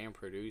 directed and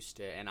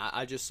produced it. And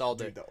I just saw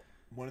Dude,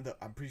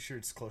 I'm pretty sure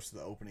it's close to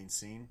the opening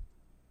scene.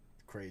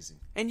 Crazy.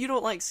 And you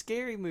don't like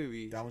scary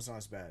movies. That one's not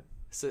as bad.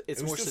 So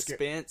it's more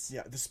suspense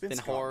the suspense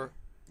than got horror.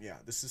 Me. Yeah,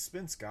 the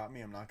suspense got me,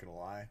 I'm not going to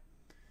lie.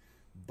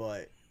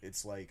 But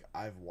it's like,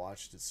 I've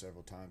watched it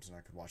several times and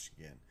I could watch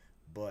it again.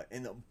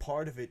 And the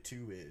part of it,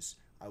 too, is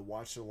I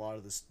watched a lot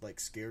of this,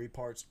 like, scary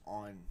parts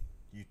on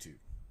YouTube.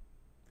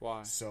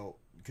 Why? So,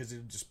 because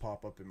it'll just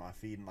pop up in my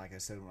feed, and like I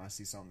said, when I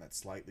see something that's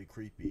slightly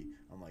creepy,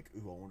 I'm like,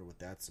 ooh, I wonder what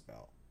that's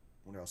about.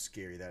 I wonder how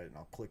scary that is, and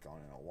I'll click on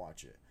it and I'll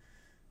watch it.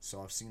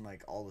 So I've seen,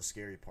 like, all the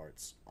scary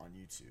parts on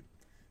YouTube.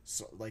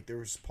 So, like, there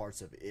was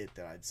parts of it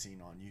that I'd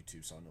seen on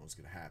YouTube, so I know it was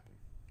going to happen.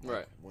 Like,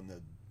 right. When that,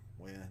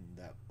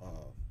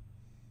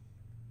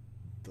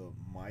 the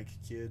Mike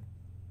kid,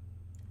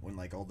 when,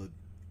 like, all the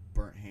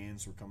burnt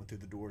hands were coming through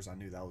the doors, I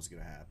knew that was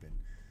going to happen.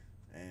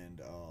 And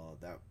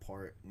that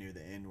part near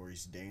the end where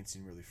he's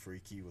dancing really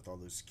freaky with all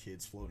those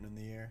kids floating in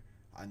the air,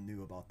 I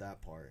knew about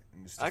that part.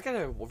 And I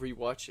gotta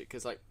rewatch it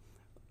because, like,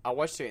 I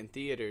watched it in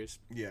theaters.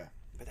 Yeah.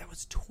 But that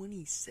was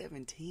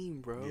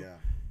 2017, bro. Yeah.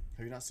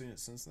 Have you not seen it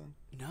since then?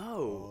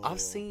 No.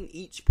 I've seen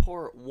each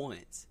part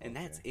once, and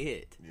that's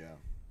it. Yeah.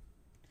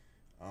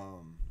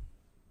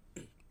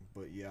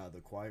 But yeah, The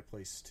Quiet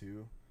Place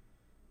 2,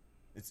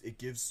 it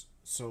gives,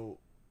 so,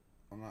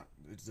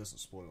 it doesn't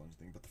spoil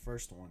anything, but the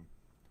first one,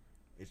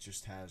 it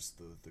just has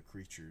the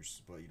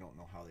creatures, but you don't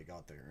know how they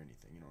got there or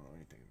anything. You don't know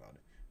anything about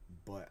it.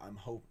 But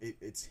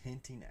it's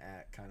hinting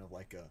at kind of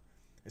like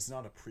it's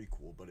not a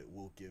prequel, but it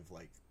will give,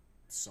 like,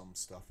 some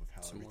stuff of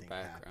how everything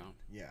happened.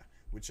 Yeah,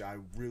 which I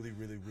really,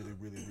 really, really,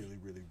 really, really,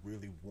 really,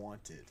 really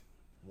wanted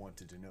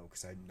to know,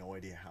 because I had no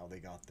idea how they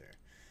got there.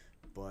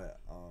 But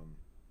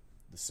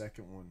the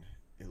second one,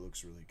 it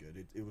looks really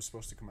good. It was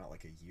supposed to come out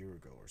like a year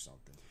ago or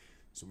something.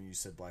 So when you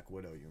said Black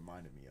Widow, you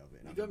reminded me of it.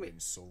 And I've been waiting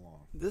so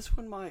long. This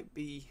one might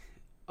be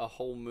a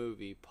whole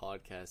movie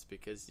podcast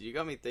because you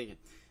got me thinking.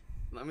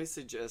 Let me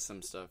suggest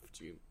some stuff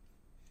to you.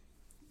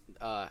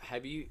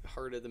 Have you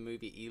heard of the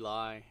movie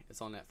Eli?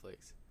 It's on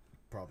Netflix.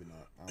 Probably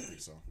not. I don't think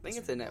so. I think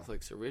it's a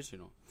Netflix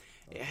original.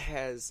 Okay. It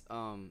has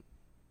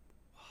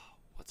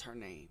what's her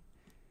name?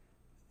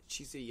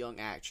 She's a young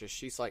actress.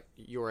 She's like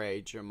your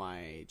age or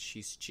my age.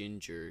 She's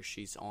Ginger.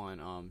 She's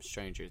on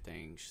Stranger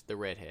Things. The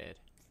redhead.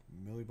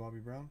 Millie Bobby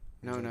Brown?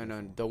 No.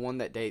 The one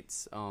that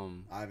dates. I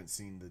haven't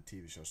seen the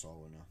TV show, so I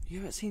wouldn't know. You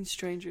haven't seen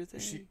Stranger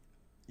Things?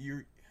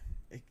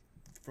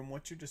 From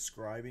what you're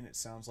describing, it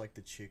sounds like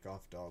the chick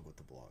off Dog with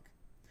the Blog.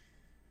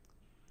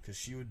 Because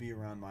she would be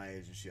around my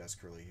age and she has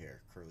curly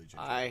hair, curly ginger.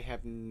 I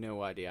have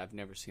no idea. I've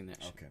never seen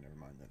that show. Okay, never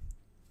mind then.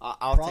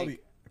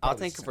 I'll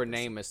think of her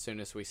name as soon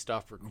as we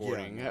stop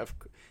recording. Yeah.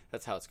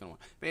 That's how it's going to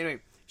work. But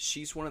anyway,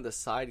 she's one of the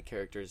side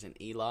characters in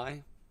Eli.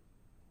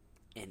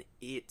 And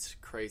it's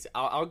crazy.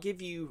 I'll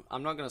give you...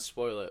 I'm not going to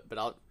spoil it, but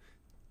I'll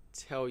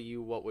tell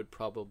you what would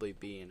probably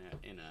be in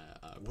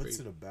a What's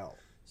it about?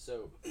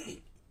 So,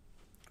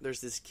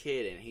 there's this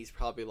kid, and he's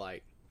probably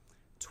like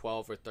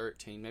 12 or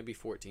 13, maybe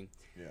 14.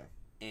 Yeah.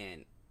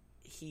 And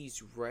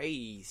he's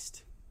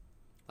raised,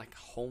 like,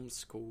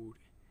 homeschooled,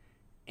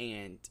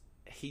 and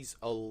he's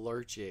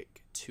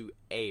allergic to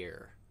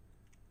air.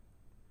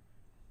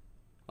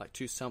 Like,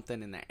 to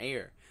something in the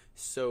air.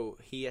 So,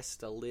 he has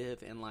to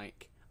live in,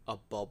 like, a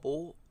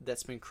bubble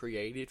that's been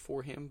created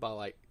for him by,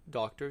 like,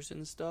 doctors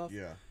and stuff.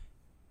 Yeah.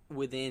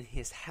 Within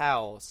his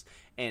house.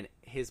 And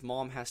his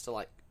mom has to,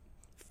 like,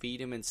 feed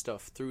him and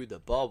stuff through the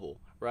bubble,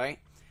 right?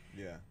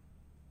 Yeah.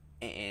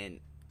 And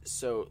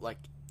so, like...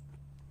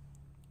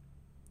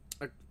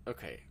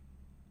 Okay,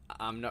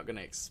 I'm not going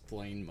to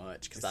explain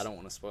much because I don't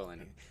want to spoil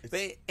anything.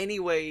 But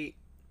anyway,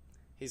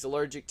 he's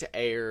allergic to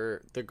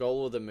air. The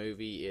goal of the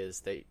movie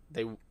is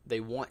they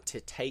want to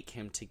take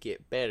him to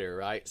get better,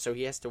 right? So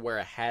he has to wear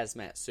a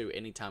hazmat suit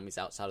anytime he's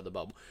outside of the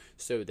bubble.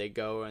 So they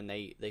go and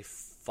they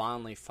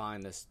finally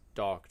find this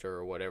doctor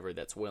or whatever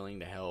that's willing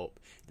to help,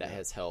 that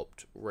has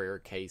helped rare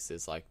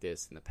cases like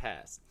this in the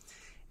past.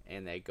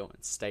 And they go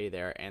and stay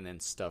there, and then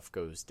stuff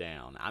goes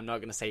down. I'm not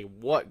going to say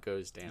what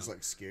goes down. It's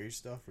like scary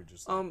stuff, or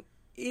just like...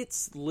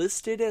 It's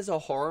listed as a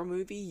horror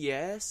movie,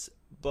 yes,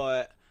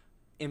 but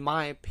in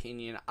my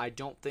opinion, I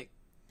don't think...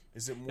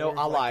 Is it more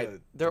like a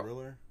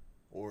thriller?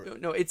 Or...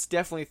 No, it's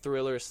definitely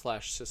thriller /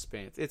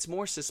 suspense. It's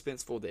more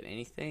suspenseful than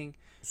anything.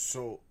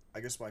 So, I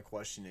guess my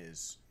question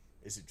is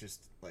it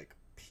just, like,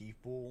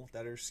 people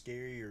that are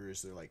scary, or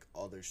is there, like,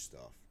 other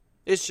stuff?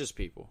 It's just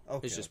people.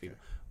 Okay, it's just people.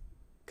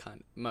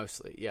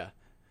 Mostly, yeah.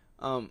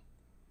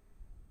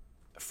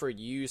 For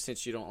you,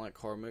 since you don't like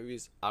horror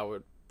movies, I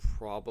would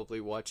probably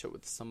watch it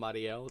with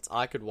somebody else.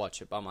 I could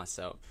watch it by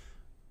myself.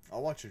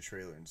 I'll watch a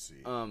trailer and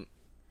see.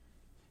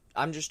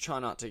 I'm just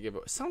trying not to give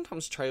away.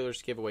 Sometimes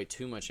trailers give away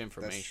too much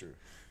information.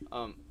 That's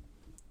true.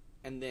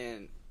 And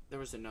then there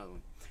was another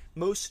one.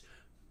 Most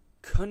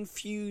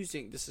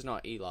confusing. This is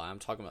not Eli. I'm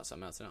talking about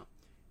something else now.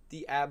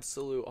 The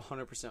absolute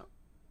 100%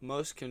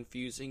 most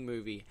confusing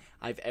movie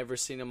I've ever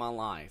seen in my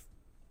life.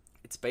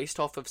 It's based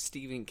off of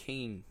Stephen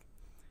King.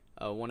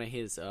 One of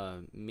his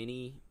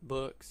mini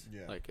books.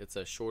 Yeah. Like, it's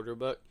a shorter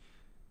book.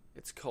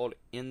 It's called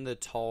In the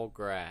Tall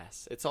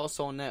Grass. It's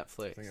also on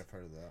Netflix. I think I've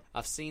heard of that.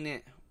 I've seen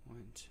it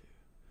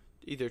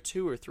either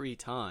 2 or 3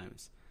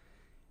 times.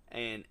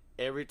 And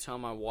every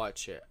time I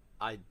watch it,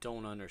 I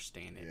don't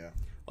understand it. Yeah.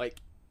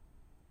 Like,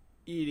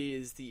 it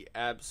is the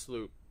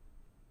absolute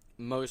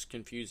most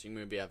confusing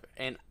movie ever.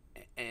 And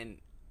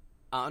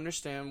I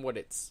understand what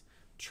it's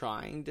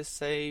trying to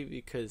say,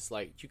 because,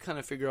 like, you kind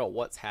of figure out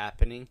what's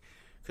happening.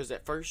 Because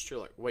at first you're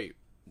like, wait,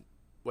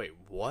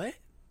 what?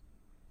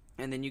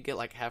 And then you get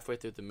like halfway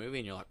through the movie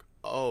and you're like,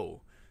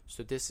 oh,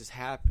 so this is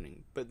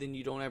happening. But then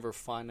you don't ever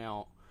find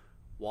out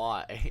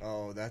why.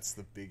 Oh, that's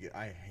the big...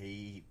 I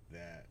hate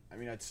that. I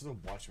mean, I'd still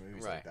watch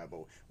movies like that,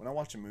 but when I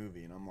watch a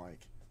movie and I'm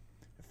like...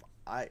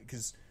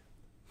 Because...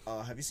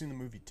 have you seen the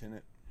movie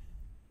Tenet?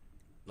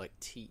 Like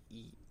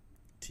T-E...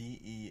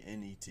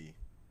 T-E-N-E-T.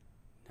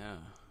 No.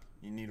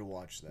 You need to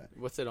watch that.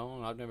 What's it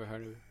on? I've never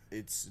heard of it.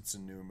 It's a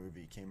newer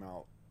movie. It came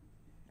out...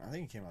 I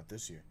think it came out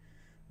this year.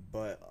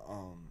 But,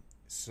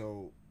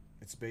 so,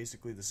 it's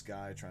basically this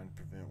guy trying to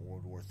prevent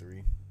World War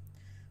III,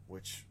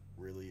 which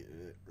it really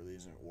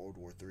isn't World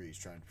War III. He's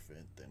trying to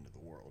prevent the end of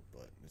the world,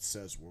 but it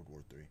says World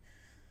War III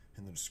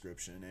in the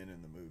description and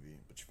in the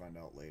movie, but you find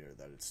out later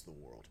that it's the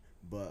world.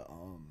 But,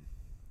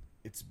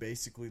 it's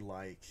basically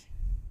like,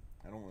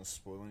 I don't want to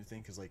spoil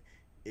anything, because, like,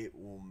 it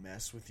will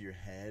mess with your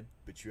head,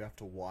 but you have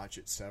to watch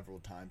it several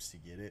times to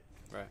get it.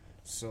 Right.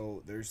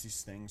 So, there's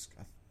these things...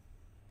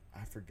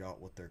 I forgot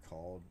what they're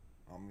called.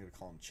 I'm going to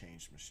call them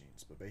change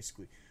machines. But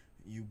basically,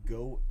 you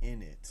go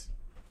in it,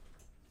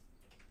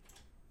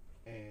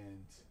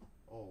 and...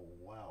 Oh,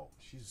 wow.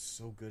 She's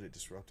so good at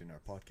disrupting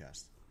our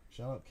podcast.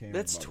 Shut up, Cameron.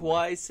 That's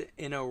twice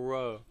in a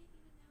row.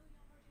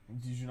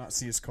 Did you not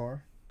see his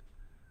car?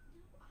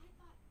 No, I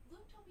thought...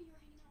 Luke told me you were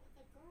hanging out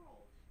with a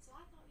girl, so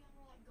I thought y'all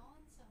were, like,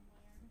 gone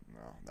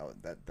somewhere. No,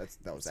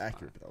 that was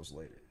accurate, but that was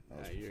later. That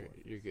was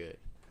you're good.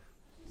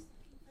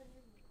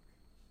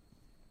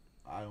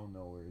 I don't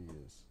know where he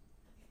is.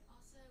 Okay,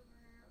 also,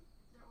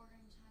 they're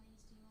ordering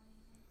Chinese. Do you want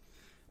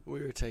anything?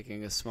 We were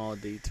taking a small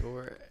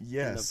detour in the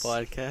Yes.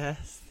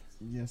 podcast.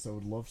 Yes, I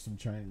would love some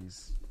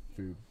Chinese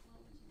food.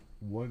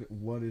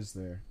 What is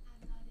there?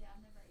 I have no idea.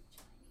 I've never ate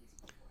Chinese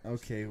before.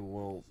 Okay,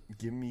 well,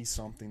 give me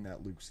something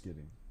that Luke's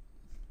getting.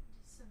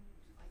 Just some,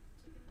 like,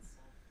 chicken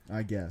stuff.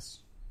 I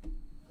guess. Okay,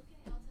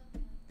 I'll tell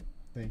him.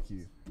 Thank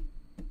you.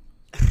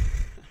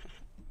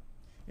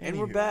 And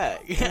we're Anywho,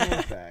 back. And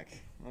we're back.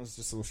 That was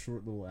just a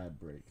short little ad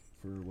break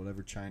for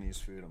whatever Chinese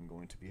food I'm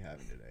going to be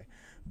having today.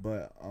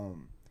 But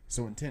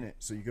so in Tenet,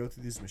 so you go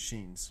through these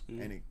machines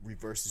and it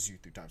reverses you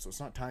through time. So it's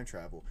not time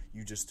travel.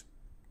 You just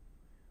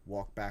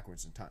walk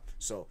backwards in time.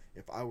 So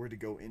if I were to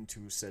go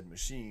into said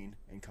machine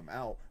and come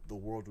out, the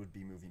world would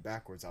be moving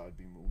backwards. I would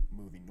be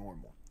moving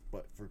normal.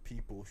 But for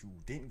people who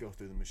didn't go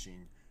through the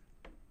machine,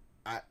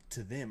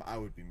 to them, I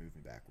would be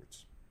moving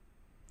backwards.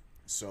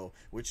 So,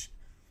 which,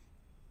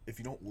 if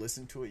you don't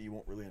listen to it, you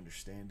won't really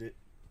understand it.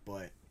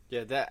 But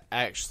yeah, that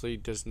actually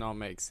does not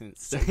make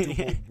sense. so,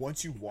 dude,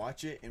 once you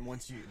watch it and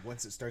once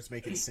it starts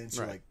making sense,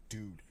 you're like,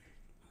 dude,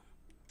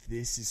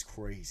 this is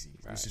crazy.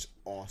 Right. This is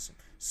awesome.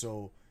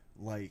 So,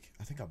 like,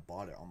 I think I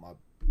bought it on my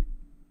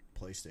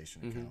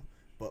PlayStation account.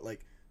 But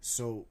like,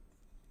 so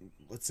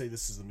let's say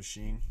this is the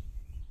machine.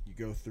 You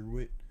go through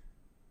it,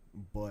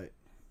 but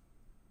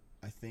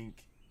I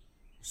think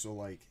so.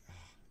 Like,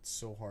 it's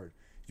so hard.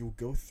 You'll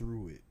go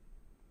through it,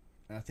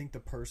 and I think the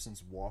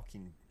person's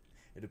walking.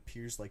 It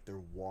appears like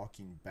they're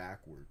walking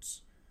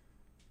backwards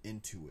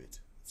into it.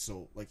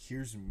 So, like,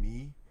 here's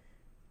me,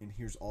 and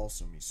here's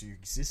also me. So you're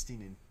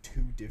existing in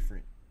two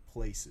different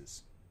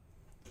places,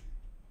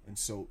 and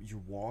so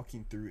you're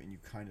walking through it, and you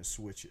kind of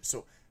switch it.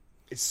 So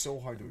it's so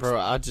hard to explain.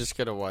 Bro, I just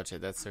gotta watch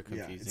it. That's so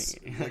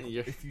confusing. Yeah,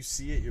 like, if you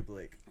see it, you'll be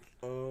like,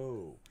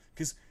 oh,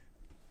 because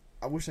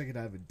I wish I could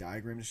have a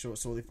diagram to show it.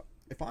 So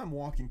if I'm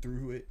walking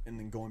through it and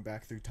then going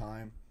back through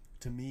time,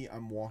 to me,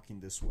 I'm walking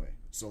this way.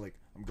 So, like,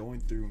 I'm going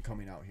through and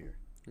coming out here.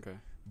 Okay.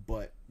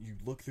 But you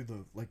look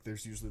through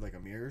there's usually, like, a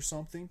mirror or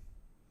something.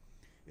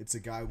 It's a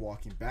guy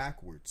walking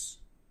backwards.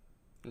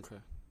 Okay.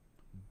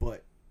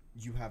 But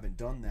you haven't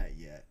done that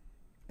yet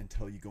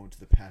until you go into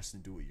the past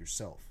and do it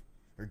yourself.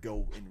 Or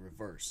go in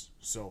reverse.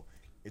 So,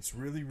 it's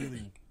really,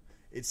 really...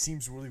 It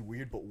seems really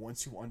weird, but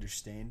once you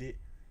understand it,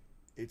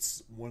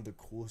 it's one of the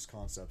coolest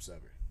concepts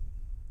ever.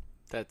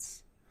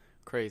 That's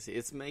crazy.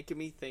 It's making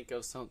me think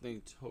of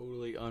something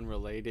totally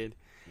unrelated.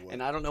 What?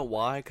 And I don't know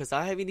why, because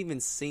I haven't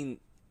even seen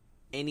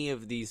any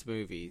of these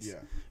movies. Yeah.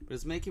 But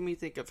it's making me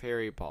think of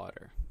Harry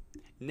Potter.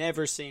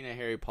 Never seen a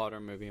Harry Potter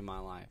movie in my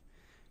life.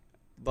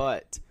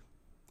 But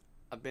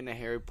I've been to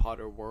Harry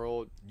Potter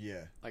World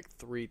like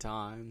 3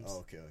 times.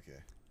 Oh,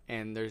 okay.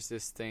 And there's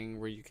this thing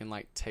where you can,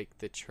 like, take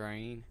the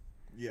train.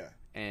 Yeah.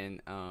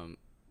 And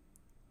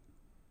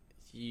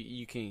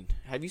you can...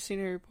 Have you seen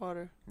Harry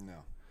Potter?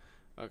 No.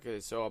 Okay,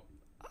 so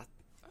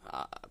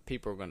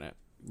people are gonna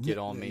get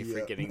on me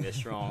for getting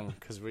this wrong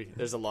because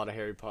there's a lot of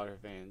Harry Potter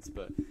fans,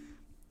 but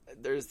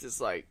there's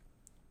this like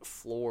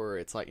floor.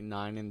 It's like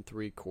 9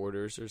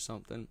 3/4 or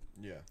something.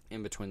 Yeah.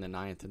 In between the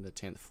 9th and the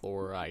 10th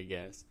floor, I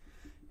guess.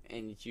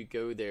 And you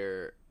go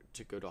there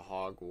to go to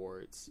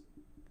Hogwarts,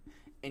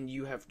 and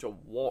you have to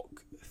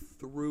walk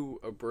through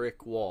a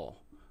brick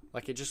wall.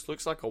 Like, it just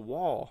looks like a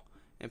wall,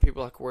 and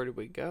people are like, "Where did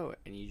we go?"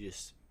 And you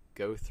just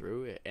go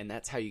through it, and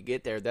that's how you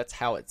get there. That's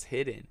how it's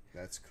hidden.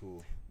 That's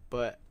cool.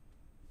 But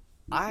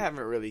I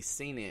haven't really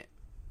seen it.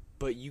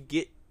 But you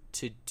get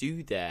to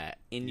do that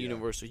in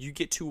Universal. You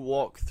get to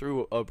walk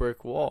through a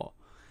brick wall,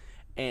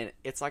 and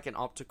it's like an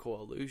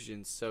optical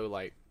illusion. So,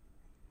 like,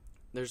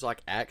 there's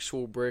like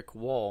actual brick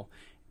wall,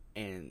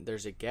 and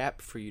there's a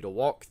gap for you to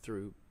walk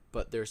through,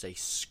 but there's a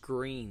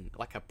screen,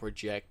 like a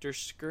projector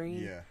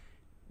screen. Yeah.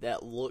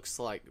 That looks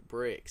like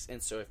bricks.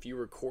 And so if you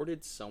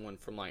recorded someone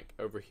from like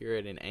over here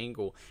at an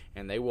angle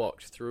and they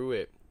walked through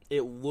it,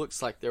 it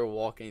looks like they're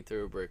walking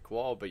through a brick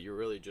wall, but you're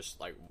really just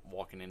like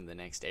walking into the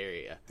next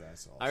area.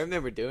 That's awesome. I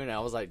remember doing it. I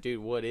was like, dude,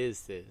 what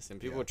is this? And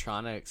people were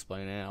trying to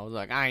explain it. I was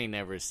like, I ain't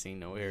never seen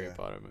no Harry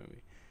Potter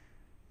movie.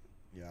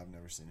 Yeah, I've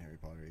never seen Harry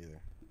Potter either.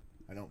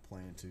 I don't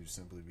plan to,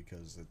 simply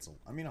because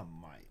I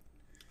might.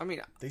 I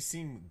mean, they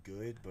seem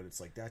good, but it's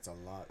like, that's a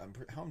lot.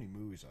 How many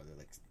movies are there?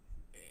 Like,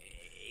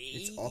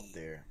 it's up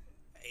there.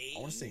 I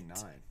want to say 9.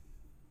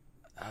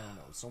 I don't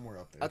know. Somewhere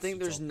up there. I think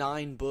there's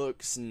 9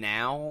 books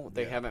now.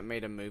 They haven't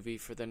made a movie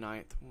for the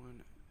 9th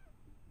one.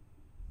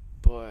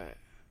 But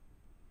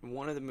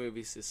one of the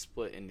movies is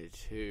split into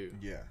 2.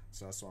 Yeah.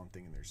 So that's why I'm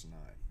thinking there's 9.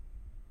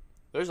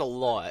 There's a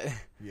lot.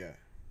 Yeah.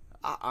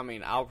 I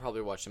mean, I'll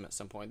probably watch them at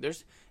some point.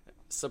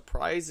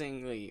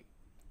 Surprisingly,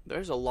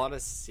 there's a lot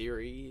of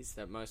series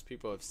that most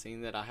people have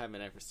seen that I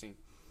haven't ever seen.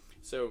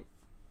 So,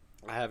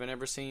 I haven't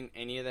ever seen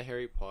any of the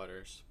Harry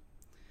Potters.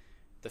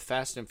 The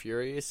Fast and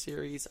Furious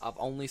series, I've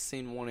only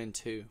seen 1 and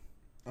 2.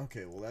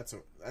 Okay, well that's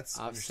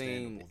I've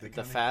seen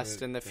The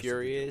Fast and the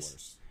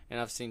Furious, and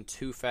I've seen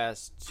Too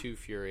Fast, Too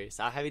Furious.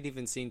 I haven't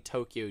even seen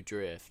Tokyo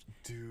Drift,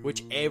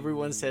 which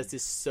everyone says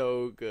is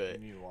so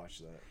good. You need to watch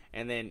that.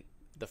 And then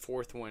the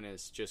 4th one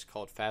is just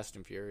called Fast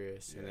and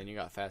Furious, and then you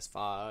got Fast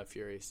 5,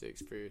 Furious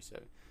 6, Furious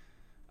 7,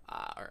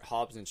 or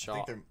Hobbs and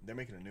Shaw. I think they're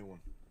making a new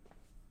one.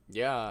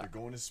 Yeah, they're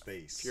going to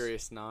space.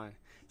 Furious 9.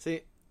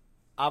 See,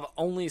 I've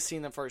only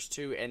seen the first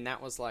 2, and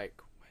that was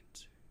like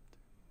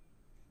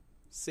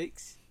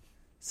 6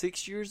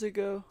 years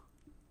ago.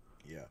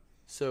 Yeah.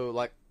 So,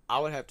 like, I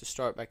would have to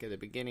start back at the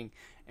beginning.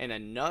 And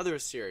another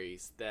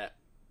series that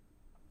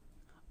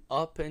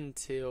up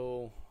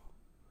until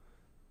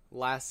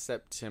last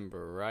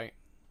September, right?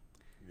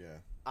 Yeah.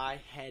 I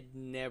had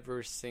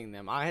never seen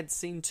them. I had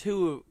seen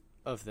 2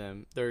 of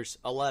them. There's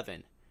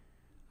 11.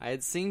 I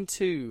had seen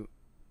 2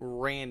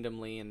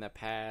 randomly in the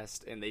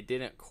past, and they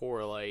didn't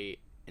correlate,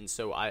 and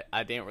so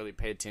I didn't really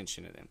pay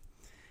attention to them.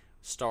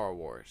 Star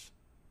Wars.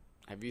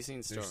 Have you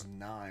seen Star Wars? There's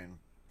 9.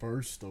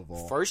 First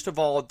of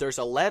all, there's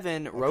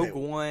 11, Rogue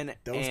One,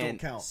 those and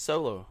don't count.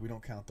 Solo. We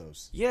don't count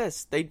those.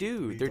 Yes, they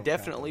do. We They're don't count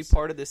definitely those.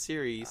 part of the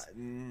series.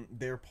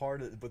 They're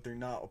part of, but they're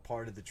not a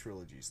part of the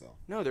trilogies, though.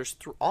 No, there's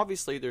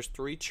obviously there's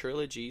 3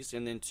 trilogies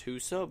and then 2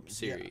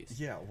 sub-series.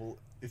 Yeah, well,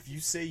 if you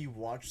say you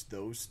watched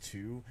those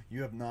 2,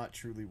 you have not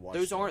truly watched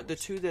Those Star aren't the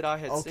Wars. 2 that I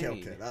had seen.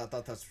 Okay. I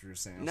thought that's what you were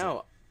saying. I was No.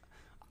 like,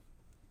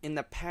 In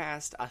the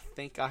past, I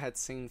think I had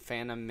seen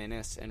Phantom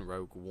Menace and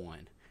Rogue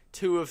One.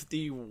 2 of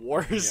the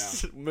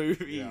worst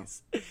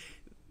movies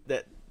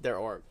that there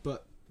are.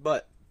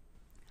 But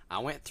I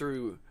went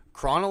through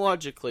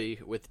chronologically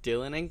with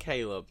Dylan and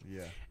Caleb.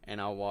 Yeah. And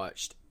I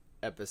watched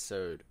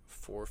episode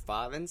 4,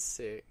 5, and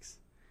 6.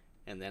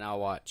 And then I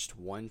watched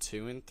 1,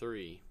 2, and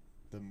 3.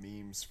 The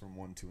memes from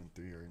 1, 2, and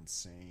 3 are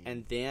insane.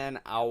 And then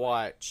I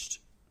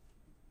watched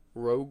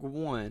Rogue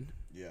One.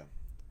 Yeah.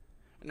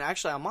 And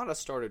actually, I might have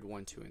started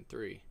 1, 2, and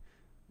 3.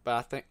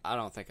 But I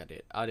don't think I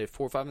did. I did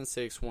 4, 5, and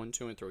 6, 1,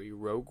 2, and 3.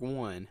 Rogue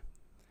One,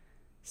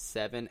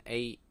 7,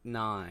 8,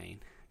 9.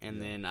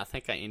 And then I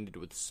think I ended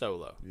with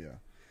Solo. Yeah.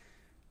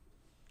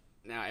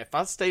 Now, if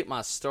I state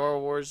my Star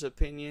Wars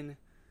opinion,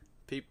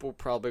 people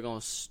probably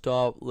going to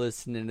stop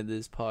listening to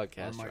this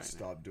podcast. I might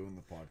stop doing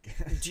the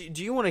podcast.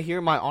 Do you want to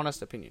hear my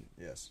honest opinion?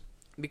 Yes.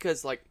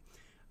 Because, like,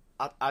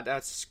 I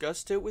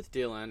discussed it with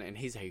Dylan, and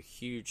he's a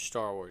huge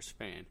Star Wars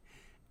fan.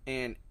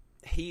 And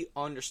he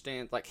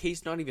understands, like,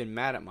 he's not even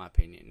mad at my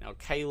opinion. Now,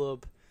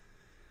 Caleb.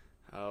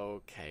 I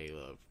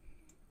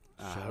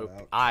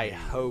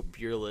hope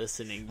you're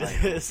listening to this. I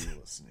hope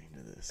you're listening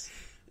to this.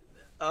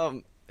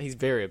 He's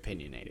very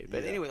opinionated.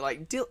 But anyway,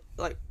 like,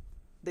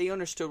 they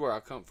understood where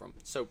I come from.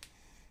 So,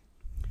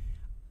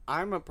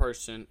 I'm a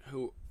person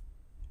who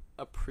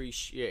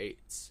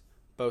appreciates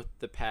both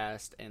the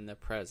past and the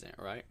present,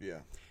 right? Yeah.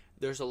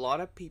 There's a lot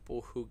of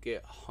people who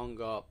get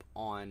hung up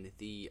on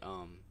the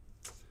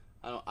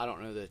I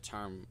don't know the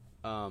term,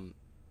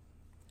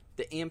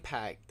 the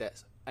impact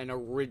that an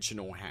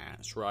original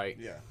has, right?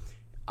 Yeah.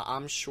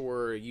 I'm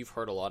sure you've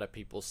heard a lot of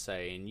people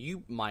say, and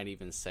you might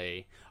even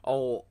say,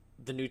 "Oh,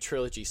 the new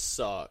trilogy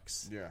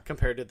sucks,"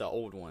 compared to the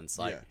old ones,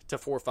 like to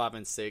 4, 5,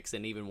 and 6,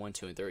 and even 1,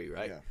 2, and 3,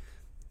 right? Yeah.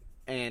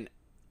 And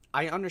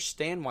I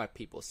understand why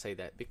people say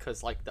that,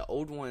 because like the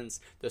old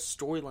ones, the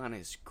storyline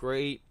is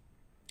great,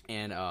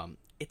 and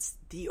it's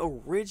the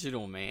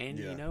original, man.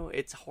 Yeah. You know,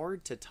 it's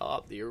hard to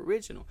top the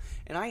original,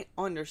 and I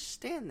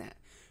understand that,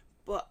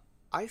 but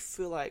I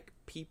feel like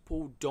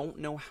people don't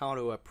know how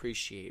to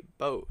appreciate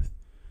both.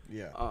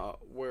 Yeah.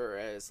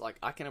 Whereas, like,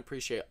 I can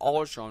appreciate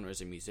all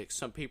genres of music.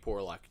 Some people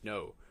are like,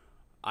 no,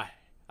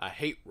 I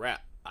hate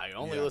rap. I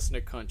only listen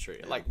to country.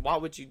 Yeah. Like, why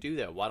would you do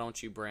that? Why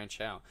don't you branch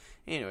out?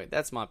 Anyway,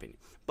 that's my opinion.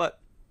 But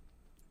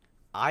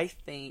I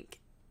think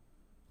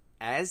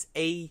as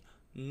a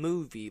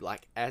movie,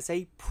 like, as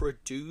a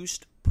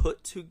produced,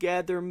 put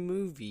together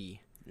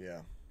movie,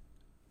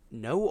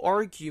 no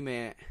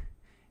argument,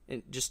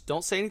 and just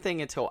don't say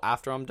anything until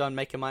after I'm done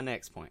making my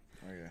next point.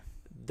 Okay.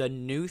 The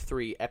new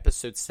 3,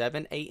 episodes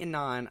 7, 8, and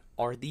 9,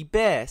 are the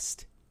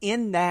best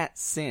in that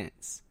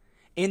sense,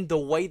 in the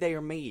way they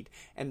are made.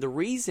 And the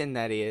reason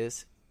that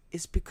is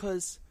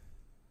because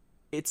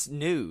it's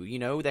new. You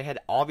know, they had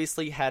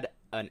obviously had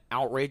an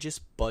outrageous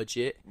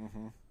budget.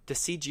 Mm-hmm. The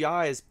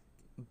CGI is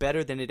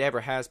better than it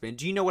ever has been.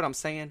 Do you know what I'm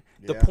saying?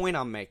 The point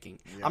I'm making.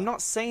 Yeah. I'm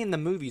not saying the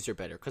movies are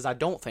better, because I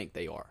don't think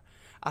they are.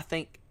 I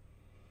think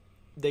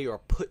they are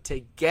put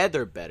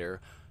together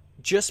better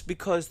just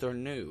because they're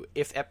new.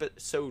 If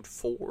episode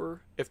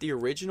 4, if the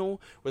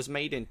original was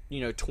made in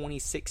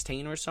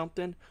 2016 or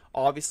something,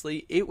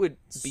 obviously it would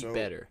be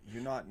better.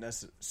 You're not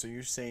so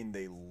you're saying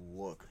they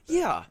look better.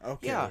 Yeah.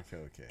 Okay.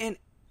 And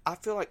I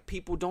feel like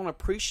people don't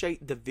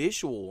appreciate the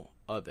visual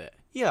of it.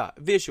 Yeah,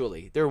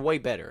 visually they're way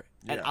better.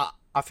 Yeah. And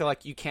I feel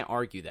like you can't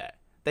argue that.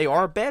 They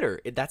are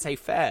better. That's a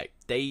fact.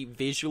 They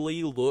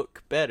visually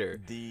look better.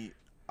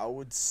 I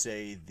would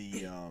say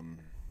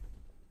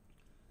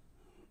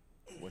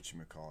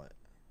whatchamacallit,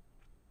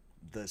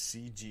 the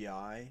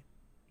CGI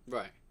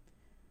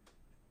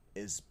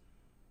is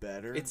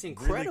better. It's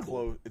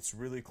incredible. It's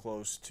really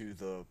close to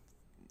the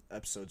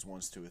episodes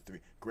 1, 2, and 3.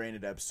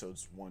 Granted,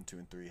 episodes 1, 2,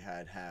 and 3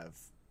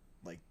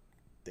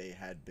 they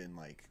had been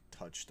like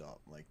touched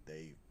up. Like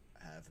they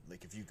have,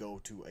 like, if you go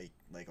to a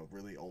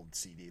really old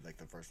CD, like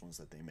the first ones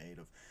that they made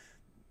of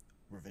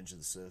Revenge of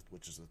the Sith,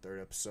 which is the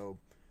 3rd episode,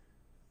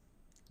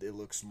 it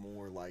looks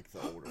more like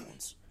the older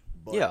ones.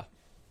 But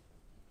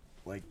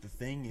like, the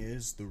thing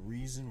is, the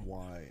reason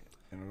why,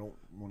 and I don't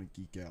want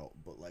to geek out,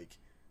 but like,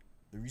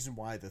 the reason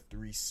why the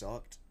 3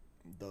 sucked,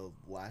 the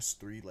last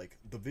 3, like,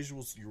 the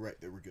visuals, you're right,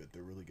 they were good,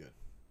 they're really good,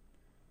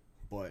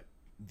 but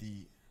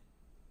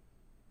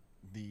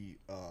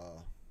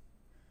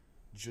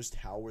just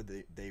how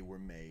they were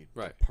made,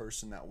 right. the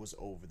person that was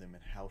over them,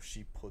 and how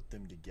she put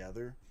them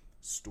together,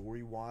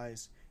 story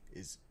wise,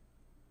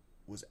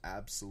 was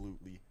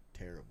absolutely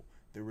terrible.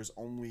 There was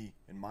only,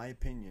 in my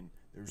opinion,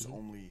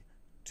 only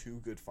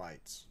 2 good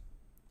fights,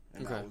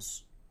 and that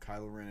was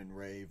Kylo Ren and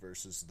Rey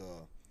versus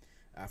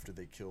after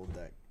they killed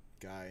that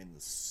guy in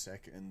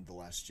the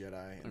Last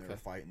Jedi, and they were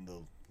fighting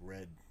the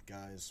red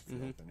guys. I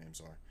forget what their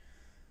names are.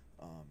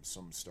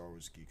 Some Star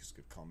Wars geeks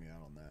could call me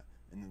out on that.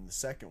 And then the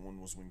second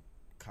one was when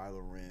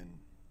Kylo Ren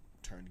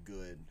turned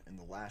good in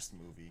the last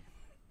movie,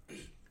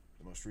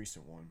 the most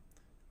recent one,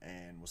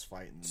 and was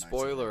fighting the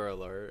Spoiler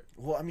alert.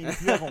 Well, I mean,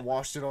 if you haven't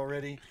watched it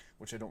already,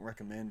 which I don't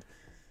recommend.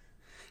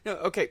 No,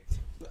 okay.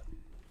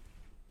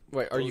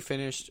 Wait, are you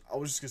finished? I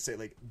was just going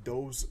to say,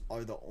 those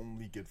are the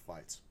only good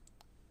fights.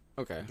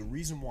 Okay. The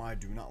reason why I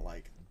do not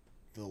like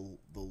the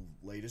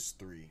latest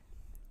 3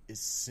 is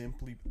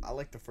simply, I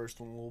like the first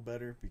one a little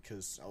better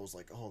because I was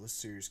like, oh, this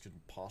series could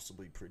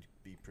possibly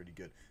be pretty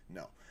good.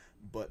 No.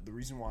 But the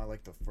reason why I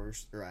like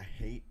I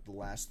hate the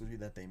last 3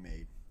 that they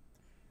made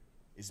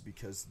is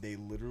because they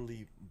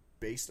literally,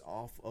 based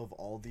off of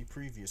all the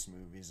previous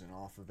movies and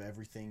off of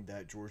everything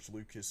that George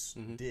Lucas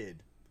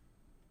did,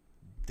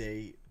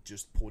 they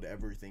just pulled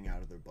everything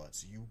out of their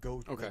butts. You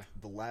go,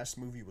 the last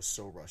movie was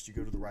so rushed. You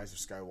go to The Rise of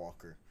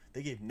Skywalker,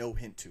 they gave no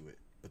hint to it,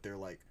 but they're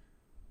like,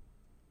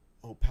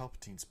 oh,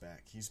 Palpatine's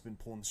back. He's been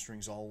pulling the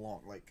strings all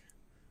along.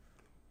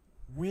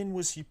 When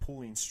was he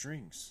pulling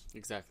strings?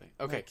 Exactly.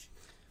 Okay.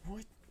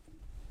 What?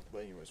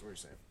 But anyways, what are you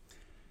saying?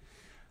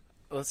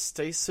 Let's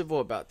stay civil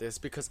about this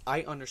because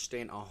I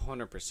understand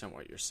 100%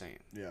 what you're saying.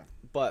 Yeah.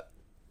 But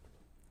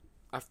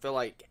I feel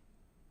like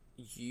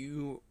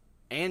you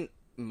and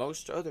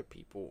most other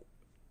people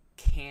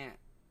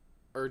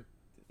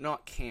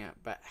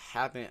but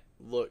haven't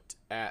looked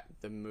at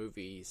the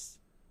movies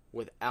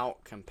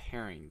without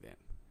comparing them.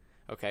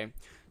 Okay?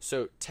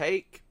 So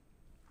take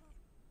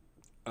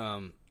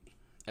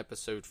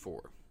episode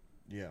 4.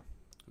 Yeah.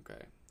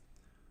 Okay.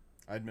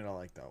 I admit I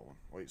like that one.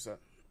 Wait, is that?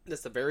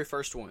 That's the very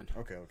first one.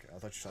 Okay. I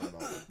thought you were talking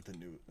about the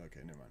new. Okay,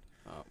 never mind.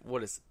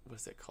 What is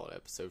it called?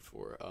 Episode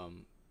 4.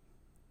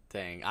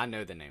 Thing. I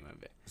know the name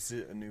of it. Is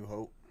it A New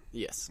Hope?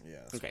 Yes. Yeah.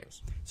 That's okay.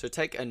 So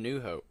take A New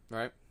Hope,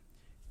 right?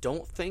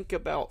 Don't think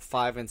about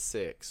 5 and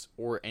 6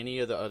 or any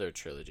of the other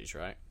trilogies,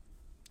 right?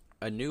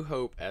 A New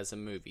Hope as a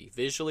movie.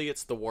 Visually,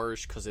 it's the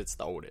worst because it's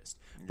the oldest.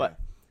 Yeah. But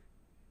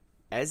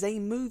as a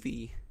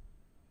movie,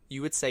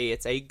 you would say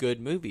it's a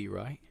good movie,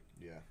 right?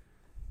 Yeah.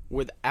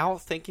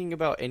 Without thinking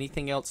about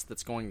anything else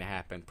that's going to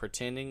happen,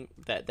 pretending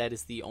that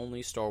is the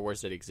only Star Wars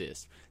that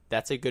exists.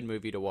 That's a good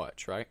movie to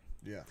watch, right?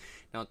 Yeah.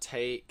 Now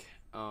take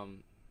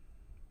one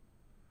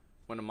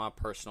of my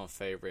personal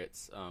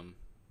favorites.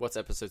 What's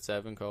episode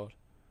 7 called?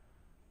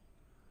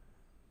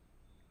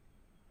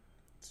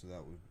 So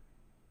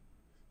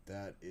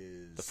that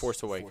is The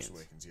Force Awakens. Force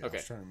Awakens. Yeah. Okay. I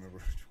was trying to remember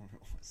which one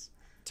it was.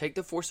 Take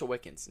The Force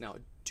Awakens. Now,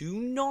 do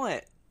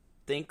not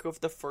think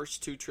of the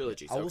first 2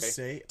 trilogies. I will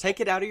say, take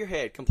it out of your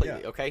head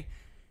completely. Yeah. Okay.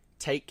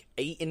 Take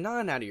 8 and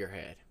 9 out of your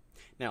head.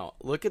 Now,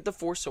 look at The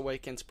Force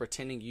Awakens,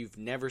 pretending you've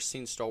never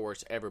seen Star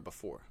Wars ever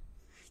before.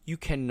 You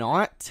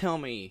cannot tell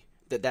me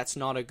that that's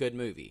not a good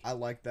movie. I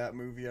like that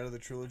movie out of the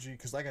trilogy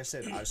because, like I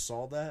said, I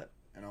saw that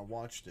and I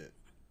watched it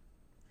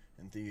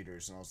in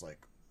theaters, and I was like,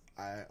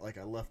 I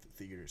left the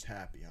theaters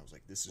happy. I was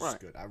like, this is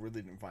good. I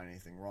really didn't find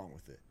anything wrong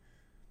with it.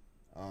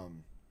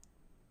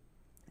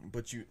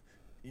 But you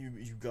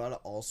gotta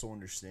also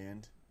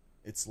understand,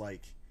 it's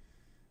like,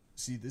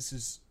 see, this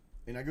is,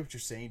 and I get what you're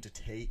saying to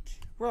take,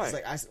 right?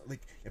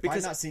 If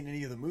I'd not seen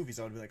any of the movies,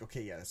 I would be like,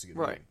 okay, yeah, that's a good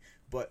movie.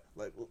 But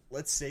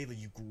let's say that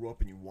you grew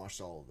up and you watched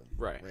all of them,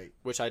 right?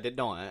 Which I did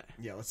not.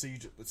 Yeah, let's say you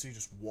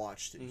just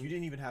watched it. Mm-hmm. You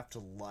didn't even have to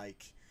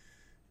like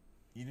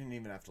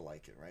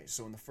it, right?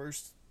 So in the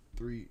first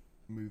 3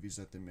 movies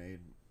that they made,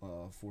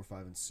 4,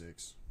 5, and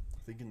 6, I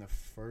think in the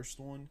first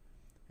one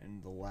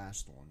and the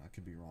last one, I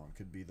could be wrong. It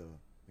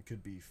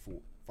could be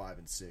 4, 5,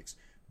 and 6,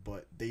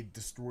 but they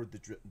destroyed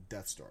the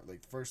Death Star. The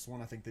first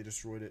one, I think they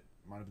destroyed it.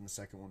 Might have been the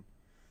second one,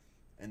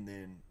 and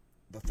then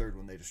the third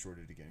one they destroyed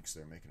it again because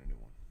they're making a new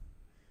one.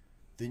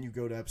 Then you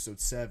go to episode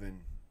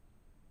 7.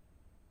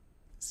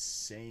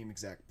 Same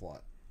exact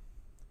plot.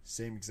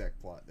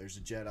 There's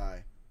a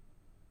Jedi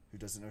who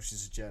doesn't know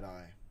she's a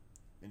Jedi,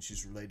 and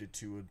she's related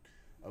to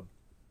a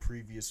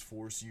previous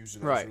Force user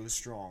that was really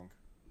strong,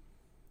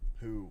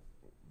 who,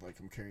 I'm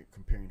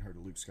comparing her to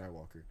Luke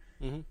Skywalker,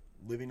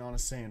 living on a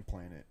sand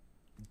planet,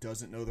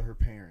 doesn't know her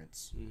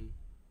parents,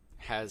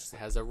 has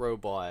a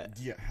robot,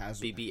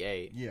 has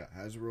BB-8,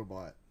 has a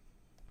robot,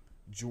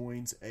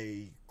 joins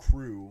a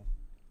crew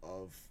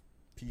of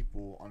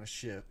people on a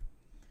ship.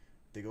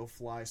 They go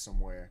fly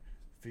somewhere,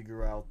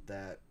 figure out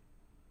that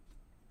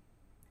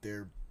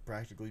they're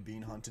practically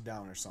being hunted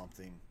down or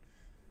something.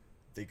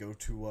 They go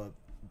to a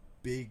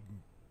big,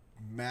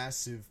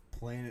 massive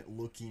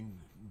planet-looking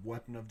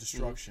weapon of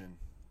destruction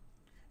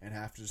and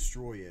have to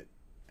destroy it,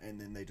 and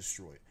then they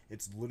destroy it.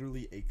 It's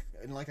literally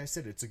and like I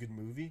said, it's a good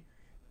movie.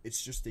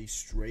 It's just a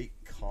straight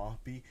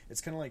copy.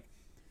 It's kind of like,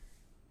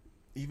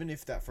 even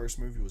if that first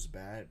movie was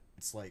bad,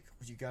 it's like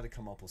you got to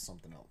come up with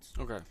something else.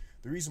 Okay.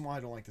 The reason why I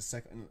don't like the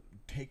second,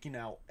 taking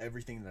out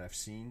everything that I've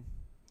seen,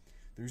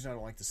 the reason I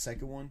don't like the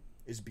second one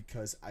is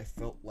because I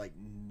felt like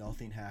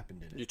nothing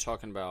happened in it. You're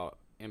talking about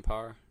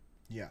Empire?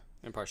 Yeah.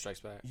 Empire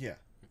Strikes Back? Yeah.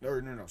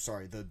 Or no,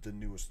 sorry, the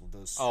newest one.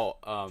 The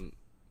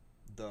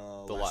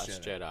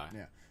Last Jedi.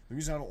 Yeah. The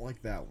reason I don't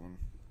like that one,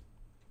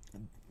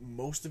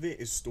 most of it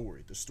is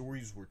story. The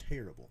stories were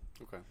terrible.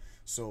 Okay.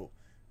 So,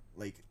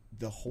 like,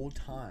 the whole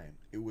time,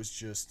 it was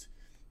just,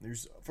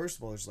 first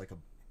of all, there's like a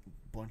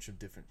bunch of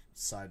different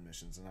side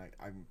missions, and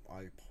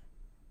I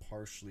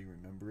partially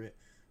remember it,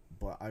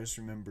 but I just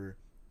remember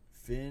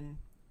Finn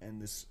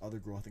and this other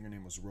girl, I think her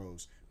name was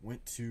Rose,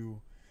 went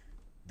to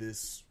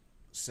this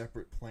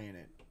separate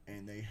planet,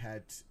 and they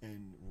had,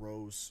 and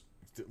Rose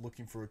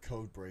looking for a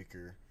code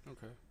breaker.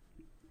 Okay.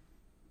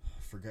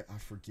 I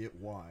forget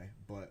why,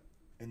 but,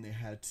 and they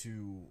had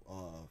to,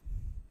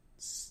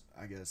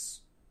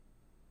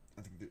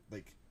 I think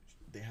like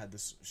they had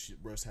this.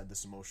 Rose had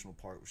this emotional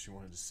part where she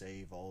wanted to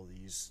save all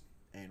these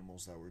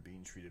animals that were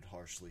being treated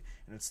harshly,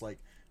 and it's like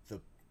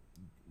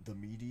the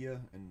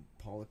media and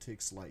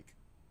politics like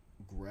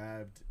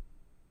grabbed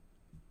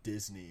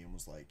Disney and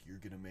was like, "You're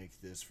gonna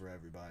make this for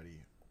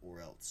everybody, or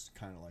else,"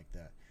 kind of like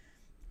that.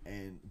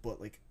 And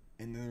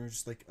then there's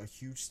just like a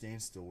huge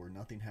standstill where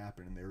nothing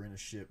happened, and they were in a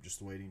ship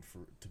just waiting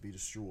to be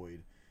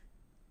destroyed,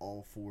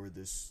 all for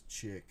this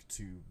chick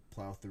to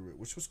plow through it,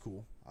 which was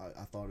cool.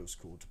 I thought it was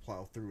cool to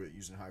plow through it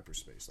using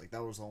hyperspace. Like,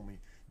 that was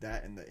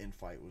that and the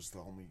infight was the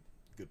only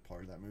good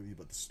part of that movie,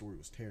 but the story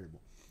was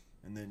terrible.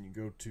 And then you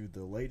go to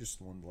the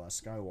latest one, The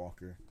Last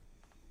Skywalker,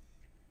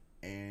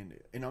 and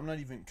I'm not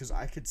even, because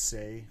I could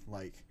say,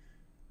 like,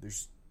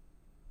 there's,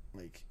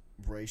 like,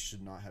 Rey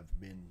should not have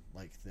been,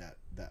 like, that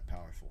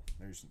powerful.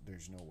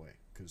 There's no way,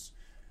 because,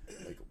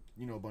 like,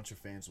 you know, a bunch of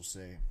fans will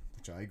say,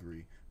 which I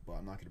agree, but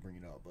I'm not going to bring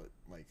it up, but,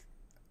 like,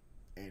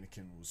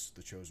 Anakin was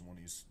the chosen one.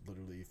 He's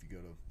literally, if you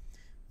go to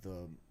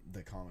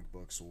the comic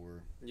books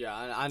or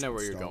I know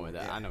where you're Star going with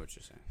that. Yeah. I know what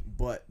you're saying.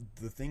 But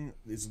the thing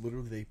is,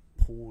 literally, they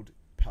pulled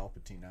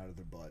Palpatine out of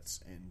their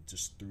butts and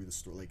just threw the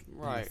story, like,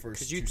 Right,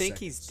 because you think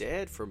he's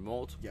dead for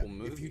multiple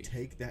movies. If you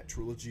take that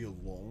trilogy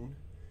alone,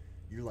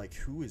 you're like,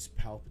 who is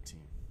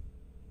Palpatine?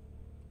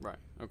 Right.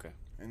 Okay.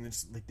 And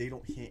it's like they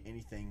don't hint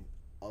anything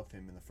of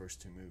him in the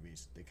first two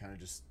movies. They kind of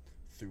just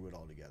threw it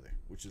all together,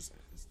 which is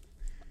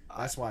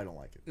that's why I don't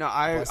like it. No,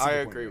 I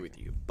agree with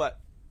you, but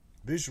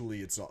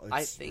visually, it's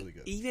I think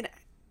really good.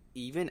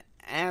 Even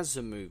as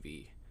a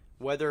movie,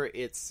 whether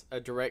it's a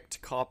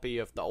direct copy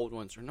of the old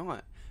ones or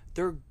not,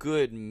 they're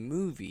good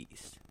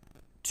movies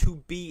to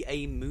be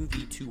a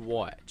movie to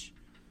watch.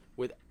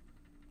 With,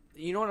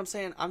 you know what I'm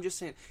saying? I'm just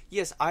saying,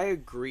 yes, I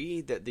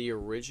agree that the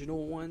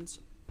original ones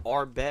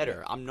are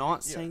better. I'm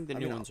not saying the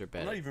new ones are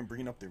better. I'm not even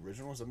bringing up the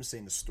originals. I'm just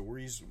saying the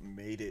stories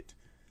made it.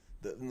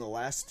 In the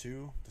last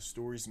two, the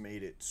stories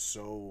made it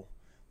so,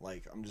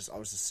 like, I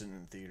was just sitting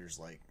in the theaters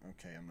like,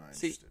 okay, I'm not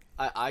interested.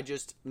 I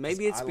just,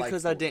 maybe it's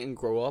because I didn't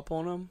grow up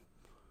on them.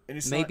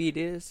 And maybe it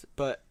is,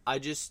 but I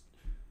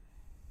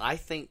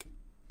think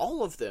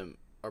all of them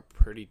are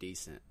pretty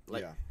decent.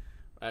 Like,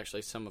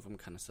 actually, some of them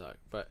kind of suck,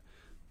 but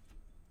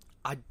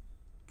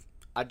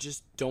I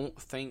just don't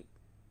think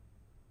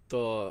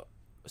the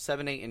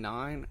 7, 8, and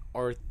 9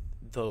 are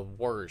the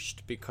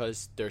worst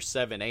because they're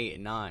 7, 8,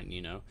 and 9,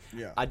 you know?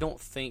 Yeah. I don't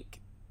think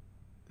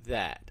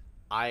that.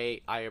 I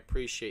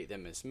appreciate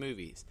them as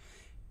movies.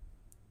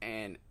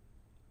 And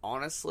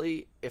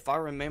honestly, if I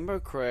remember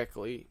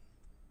correctly,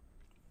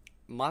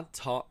 my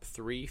top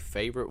 3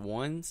 favorite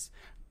ones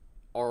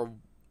are,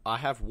 I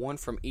have one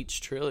from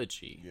each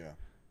trilogy. Yeah.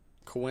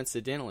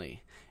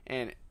 Coincidentally.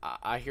 And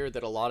I hear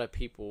that a lot of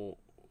people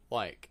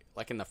like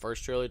in the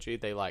first trilogy,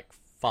 they like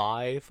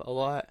 5 a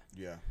lot.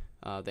 Yeah.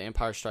 The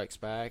Empire Strikes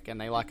Back,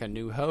 and they like A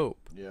New Hope.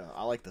 Yeah,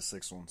 I like the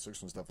 6th one.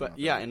 6th one's definitely. But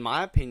yeah, in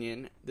my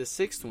opinion, the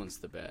 6th one's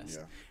the best.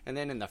 Yeah. And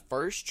then in the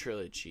first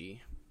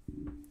trilogy,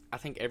 I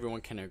think everyone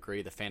can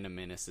agree the Phantom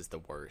Menace is the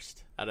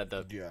worst out of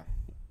the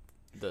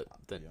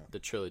the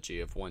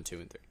trilogy of 1, 2,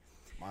 and 3.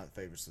 My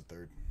favorite's the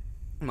 3rd.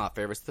 My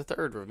favorite's the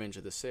 3rd, Revenge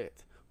of the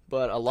Sith.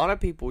 But a lot of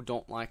people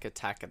don't like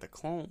Attack of the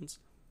Clones.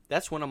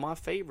 That's one of my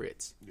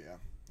favorites. Yeah,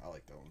 I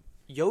like that one.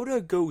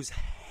 Yoda goes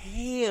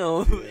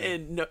ham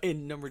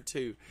in number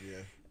 2.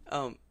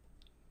 Yeah.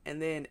 And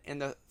then in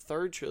the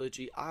 3rd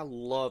trilogy, I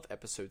love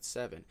Episode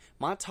 7.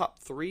 My top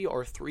 3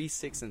 are 3,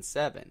 6, and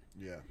 7.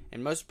 Yeah.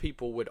 And most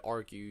people would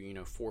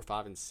argue, 4,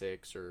 5, and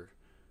 6, or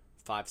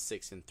 5,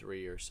 6, and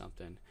 3, or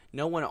something.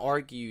 No one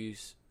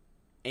argues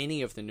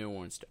any of the new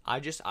ones. I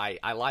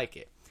like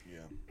it. Yeah.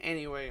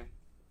 Anyway,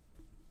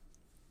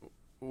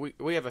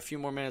 we have a few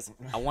more minutes.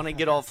 I want to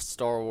get off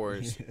Star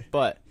Wars,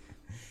 but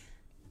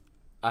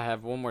I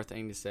have one more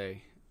thing to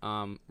say.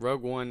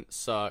 Rogue One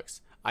sucks.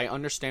 I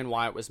understand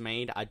why it was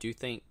made. I do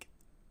think,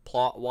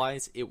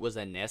 plot-wise, it was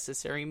a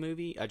necessary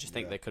movie. I just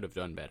think they could have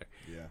done better.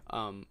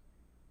 Yeah.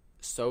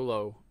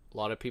 Solo, a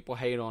lot of people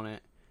hate on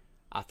it.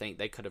 I think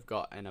they could have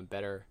gotten a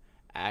better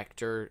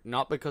actor,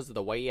 not because of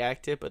the way he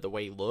acted, but the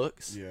way he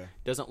looks. Yeah.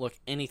 Doesn't look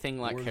anything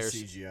like Or the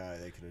Harrison.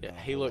 CGI, they could have done.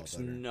 He a whole looks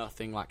lot better.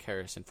 nothing like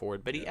Harrison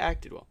Ford, but he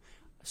acted well.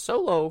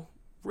 Solo,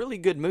 really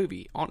good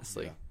movie,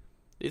 honestly. Yeah.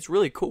 It's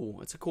really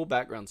cool. It's a cool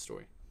background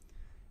story.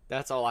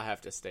 That's all I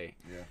have to say.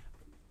 Yeah.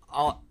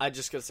 I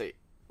just gotta say,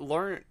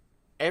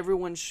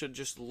 everyone should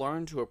just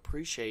learn to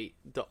appreciate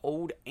the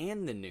old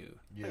and the new.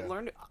 Yeah.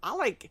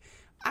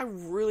 I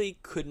really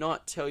could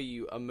not tell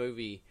you a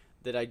movie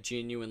that I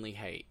genuinely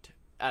hate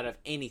out of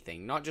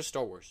anything, not just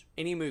Star Wars.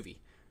 Any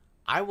movie.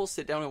 I will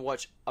sit down and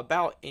watch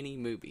about any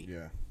movie.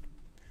 Yeah.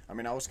 I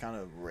mean, I was kind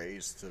of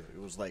raised to,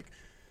 it was like,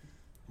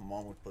 my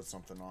mom would put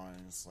something on,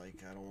 and it's like,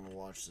 I don't want to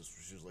watch this.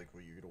 She was like,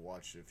 well, you're going to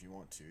watch it if you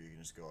want to. You can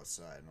just go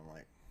outside. And I'm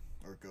like,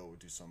 or go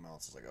do something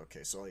else. It's like,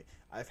 okay. So, like,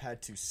 I've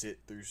had to sit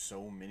through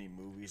so many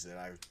movies that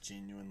I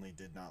genuinely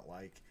did not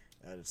like,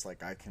 that it's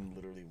like, I can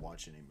literally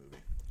watch any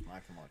movie. I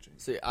can watch any.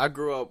 See, I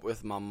grew up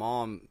with my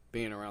mom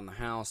being around the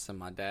house and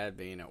my dad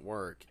being at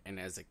work. And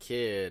as a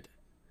kid,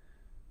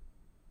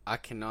 I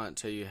cannot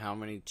tell you how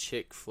many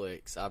chick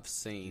flicks I've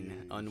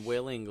seen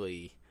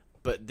unwillingly,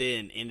 but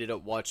then ended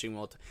up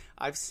watching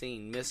I've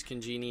seen Miss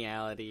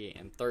Congeniality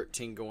and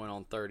 13 Going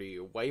on 30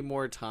 way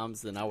more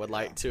times than I would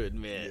like to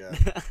admit.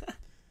 Yeah.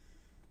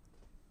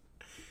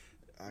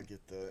 I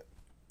get that.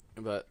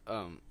 But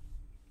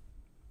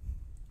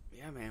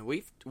yeah, man,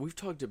 we've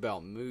talked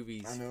about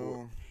movies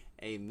for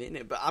a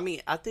minute, but I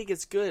mean, I think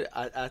it's good.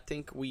 I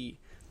think we're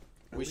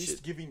at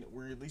least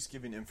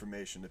giving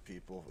information to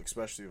people,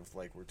 especially if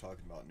like we're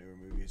talking about newer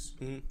movies,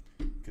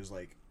 because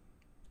like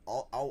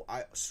all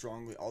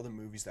the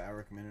movies that I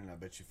recommended, and I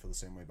bet you feel the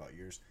same way about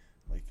yours,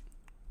 like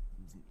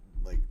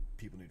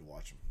people need to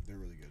watch them. They're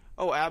really good.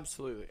 Oh,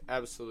 absolutely.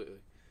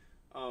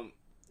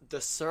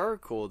 The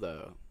Circle,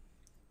 though,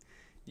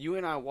 you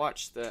and I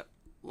watched that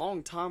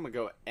long time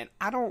ago, and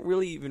I don't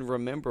really even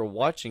remember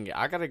watching it.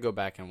 I gotta go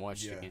back and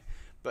watch it again.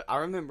 But I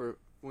remember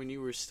when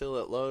you were still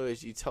at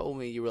Lowe's, you told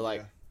me, you were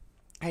like,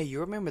 hey,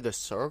 you remember The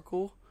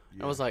Circle?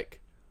 Yeah. I was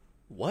like,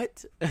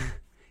 what?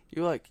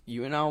 You were like,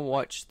 you and I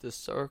watched The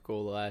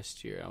Circle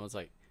last year. I was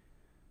like,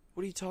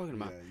 what are you talking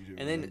about? Yeah, you do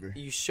and remember.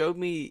 Then you showed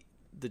me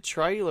the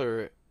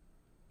trailer,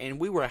 and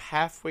we were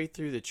halfway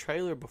through the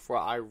trailer before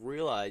I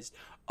realized,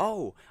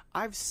 oh,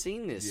 I've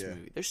seen this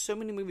movie. There's so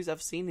many movies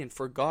I've seen and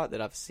forgot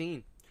that I've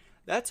seen.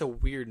 That's a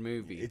weird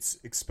movie. It's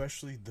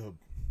especially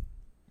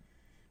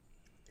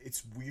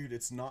it's weird.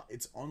 It's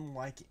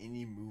unlike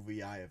any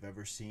movie I have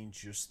ever seen,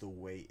 just the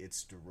way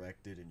it's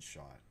directed and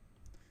shot.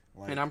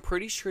 Like, and I'm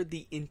pretty sure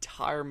the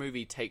entire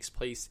movie takes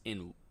place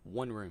in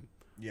one room.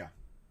 Yeah.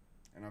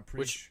 And I'm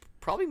which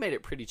probably made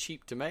it pretty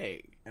cheap to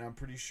make. And I'm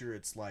pretty sure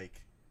it's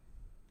like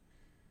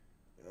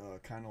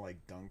kind of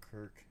like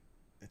Dunkirk.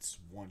 It's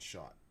one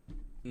shot.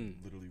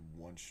 Literally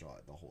one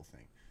shot, the whole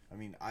thing. I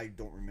mean, I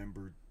don't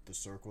remember The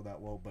Circle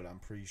that well, but I'm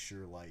pretty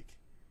sure like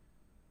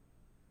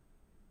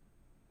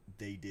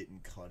they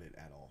didn't cut it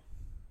at all.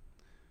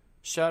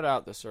 Shout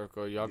out The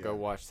Circle. Y'all go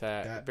watch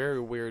that. That very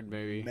weird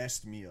movie.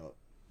 Messed me up.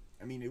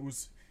 I mean, it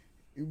was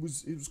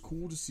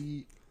cool to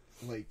see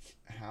like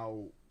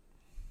how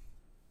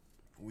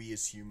we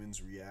as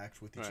humans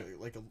react with each other.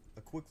 Like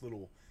a quick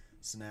little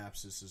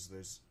synopsis is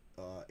there's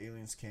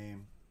aliens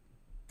came,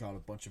 got a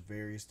bunch of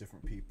various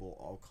different people,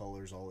 all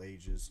colors, all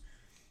ages,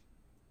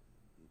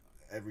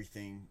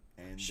 everything,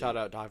 and shout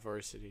out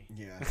diversity.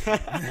 Yeah.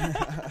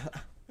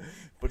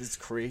 But it's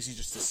crazy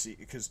just to see,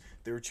 because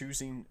they were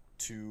choosing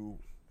who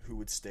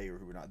would stay or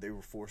who would not. They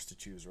were forced to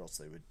choose, or else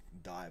they would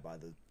die by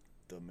the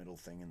middle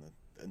thing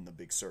in the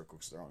big circle,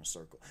 because they're on a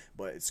circle.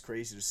 But it's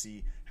crazy to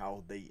see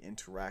how they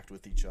interact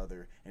with each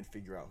other and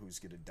figure out who's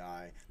going to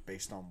die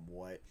based on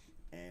what,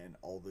 and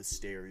all the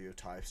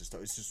stereotypes and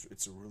stuff.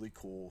 It's a really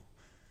cool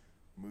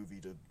movie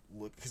to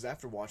look, because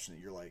after watching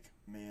it, you're like,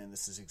 man,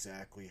 this is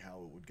exactly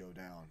how it would go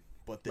down.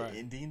 But the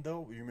ending,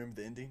 though, you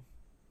remember the ending?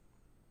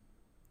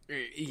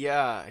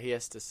 Yeah, he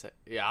has to say.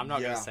 Yeah, I'm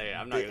not gonna say it.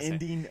 I'm not gonna say the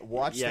ending.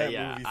 Watch that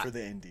movie for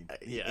the ending.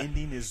 The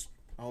ending is.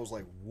 I was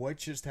like, what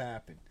just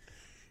happened?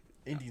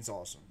 Ending's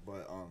awesome,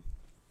 but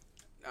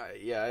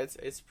yeah,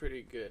 it's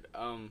pretty good.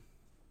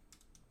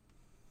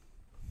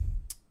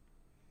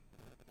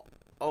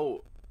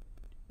 Oh,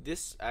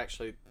 this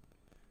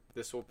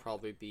will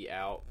probably be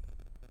out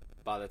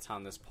by the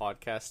time this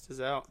podcast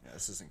is out. Yeah,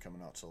 this isn't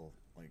coming out till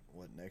like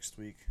what, next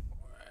week?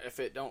 If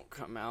it don't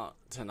come out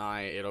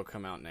tonight, it'll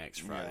come out next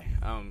Friday.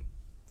 Yeah.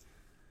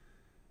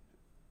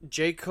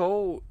 J.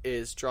 Cole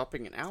is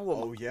dropping an album.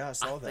 Oh yeah, I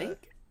saw that.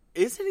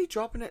 Isn't he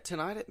dropping it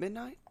tonight at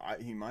midnight?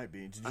 He might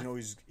be. Did you know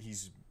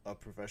he's a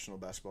professional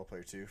basketball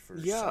player too? For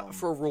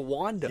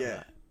Rwanda.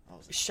 Yeah.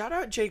 Shout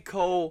out J.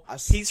 Cole.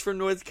 He's from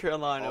North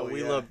Carolina.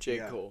 We love J.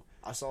 Cole.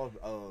 I saw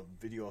a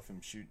video of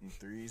him shooting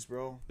threes,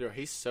 bro. Yeah,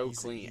 he's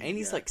clean. And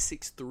he's like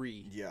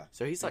 6'3". Yeah.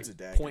 So he's like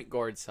point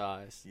guard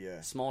size.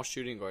 Yeah. Small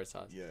shooting guard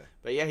size. Yeah.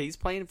 But yeah, he's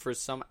playing for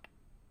some...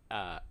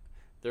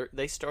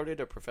 they started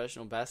a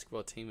professional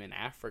basketball team in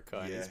Africa,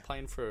 and he's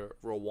playing for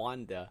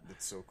Rwanda.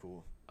 That's so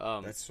cool.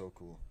 That's so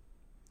cool.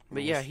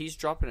 But yeah, he's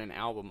dropping an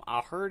album. I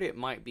heard it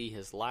might be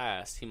his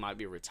last. He might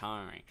be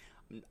retiring.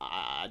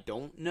 I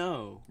don't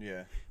know.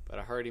 Yeah. But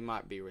I heard he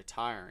might be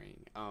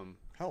retiring.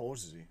 How old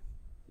is he?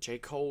 J.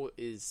 Cole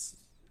is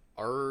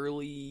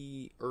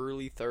early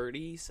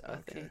 30s, I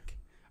think.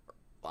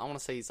 I want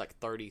to say he's like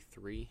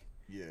 33.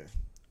 Yeah.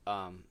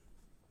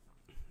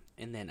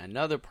 And then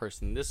another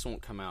person, this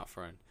won't come out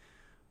for,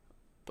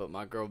 but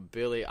my girl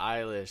Billie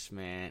Eilish,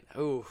 man.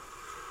 Ooh.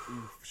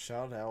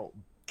 Shout out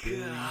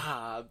Billie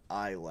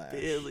Eyelash.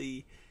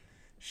 Billie.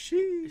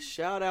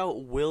 Shout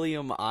out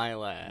William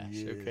Eyelash.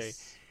 Yes. Okay.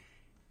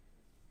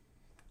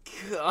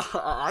 God,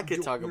 I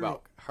could talk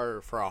about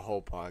her for a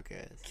whole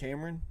podcast.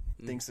 Cameron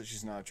thinks that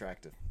she's not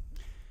attractive.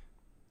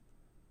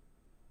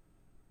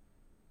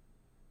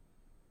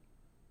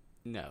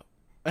 No.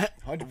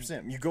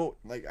 100%. You go,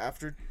 like,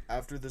 after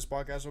this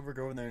podcast over,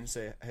 go in there and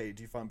say, hey,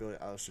 do you find Billie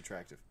Eilish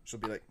attractive? She'll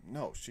be like,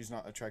 no, she's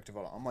not attractive at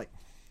all. I'm like,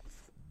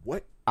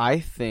 what? I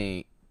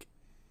think...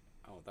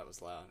 Oh, that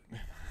was loud.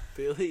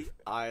 Billie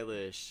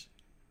Eilish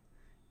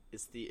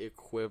is the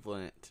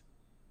equivalent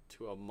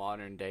to a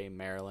modern-day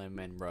Marilyn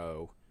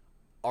Monroe.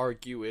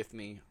 Argue with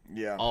me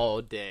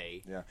all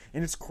day. Yeah.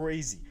 And it's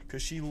crazy,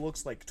 because she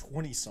looks like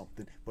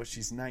 20-something, but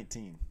she's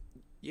 19.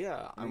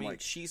 Yeah, I mean,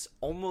 like, she's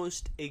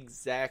almost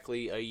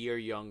exactly a year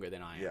younger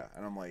than I am. Yeah,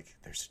 and I'm like,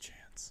 there's a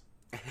chance.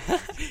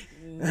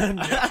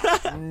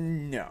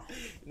 No.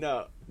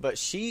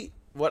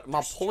 But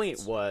my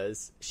point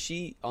was,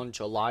 on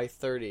July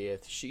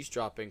 30th, she's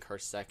dropping her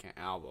second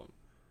album.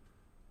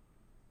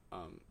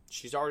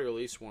 She's already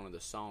released one of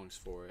the songs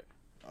for it.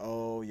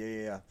 Oh,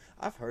 yeah.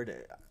 I've heard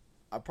it.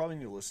 I probably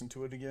need to listen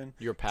to it again.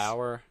 Your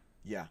Power?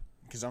 Yeah,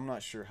 because I'm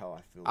not sure how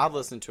I feel. I've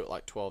listened to it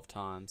like 12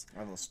 times.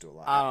 I've listened to it a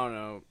lot. I don't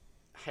know.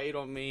 Hate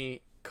on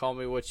me. Call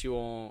me what you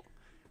want.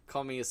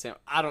 Call me a Sam.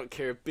 I don't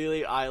care.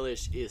 Billie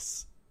Eilish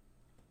is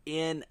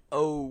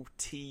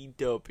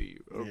NOTW.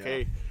 Okay?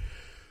 Yeah.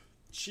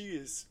 She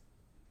is...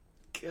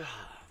 God.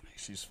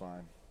 She's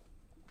fine.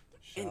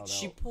 And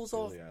she pulls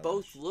off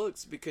both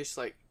looks because,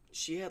 like,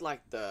 she had,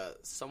 like, the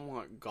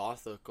somewhat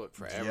gothic look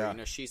forever. Yeah. You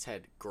know, she's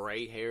had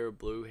gray hair,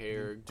 blue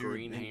hair,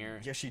 green hair.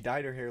 Yeah, she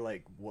dyed her hair,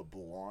 like,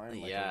 blonde?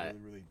 Like, yeah. Really,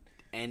 really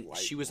and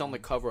she was on the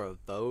cover of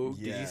Vogue.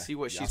 Yeah. Did you see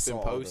what she's been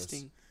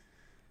posting?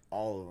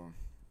 All of them.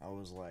 I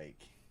was like...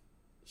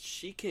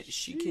 She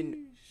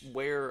can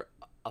wear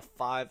a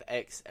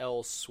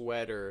 5XL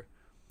sweater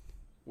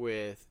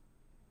with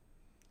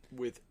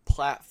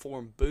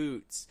platform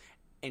boots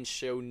and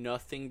show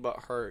nothing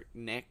but her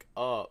neck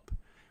up.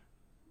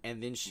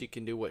 And then she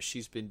can do what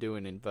she's been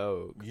doing in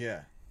Vogue.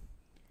 Yeah.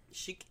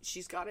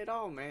 She's got it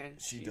all, man.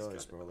 She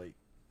does, bro. Like,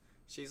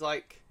 she's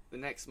like the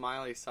next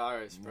Miley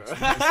Cyrus, bro.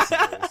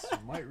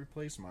 Might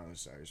replace Miley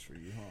Cyrus for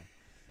you, huh?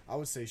 I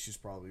would say she's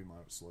probably my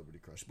celebrity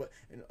crush. But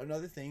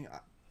another thing,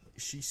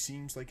 she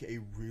seems like a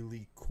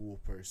really cool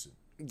person.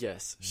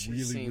 Yes, she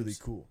really, seems really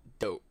cool.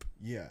 Dope.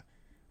 Yeah.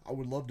 I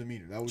would love to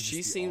meet her. That would just she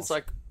be seems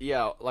awesome.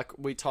 like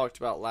we talked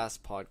about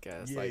last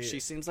podcast.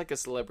 She seems like a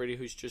celebrity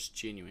who's just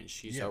genuine.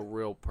 She's a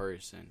real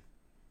person.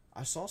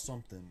 I saw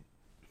something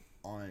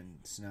on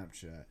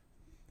Snapchat,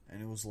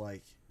 and it was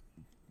like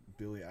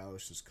Billie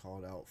Eilish is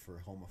called out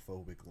for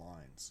homophobic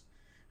lines,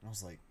 and I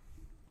was like,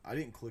 I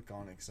didn't click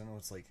on it because I know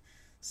it's like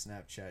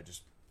Snapchat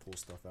just pulls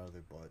stuff out of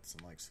their butts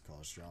and likes to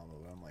cause drama,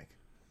 but I'm like,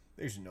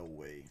 there's no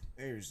way.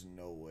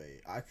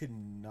 I could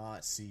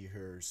not see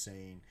her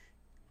saying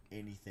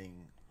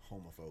anything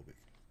homophobic.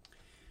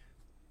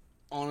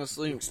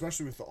 Honestly,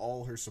 especially with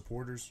all her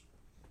supporters,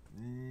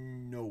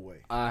 no way.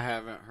 I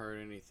haven't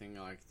heard anything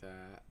like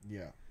that.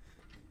 Yeah,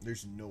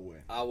 there's no way.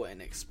 I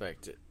wouldn't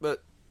expect it.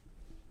 But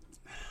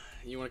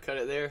you want to cut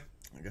it there?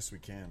 I guess we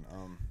can.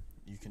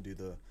 You can do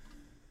the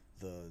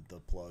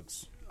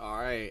plugs. All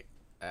right.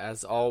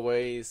 As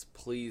always,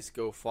 please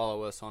go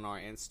follow us on our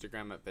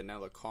Instagram at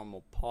Vanilla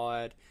Caramel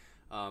Pod.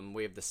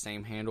 We have the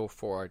same handle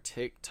for our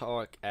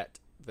TikTok at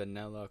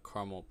Vanilla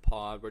Caramel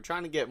Pod. We're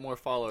trying to get more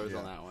followers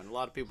on that one. A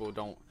lot of people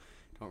don't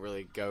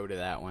really go to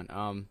that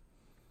one.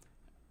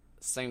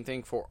 Same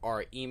thing for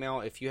our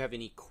email. If you have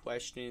any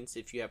questions,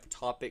 if you have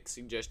topic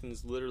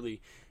suggestions, literally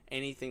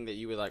anything that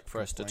you would like for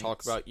us to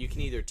talk about, you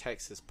can either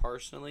text us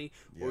personally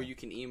or you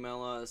can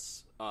email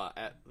us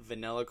at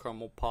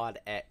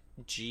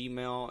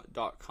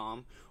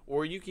vanillacaramelpod@gmail.com,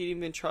 or you can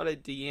even try to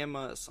DM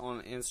us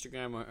on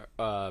Instagram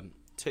or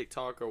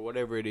TikTok or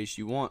whatever it is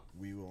you want.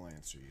 We will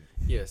answer you.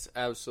 Yes,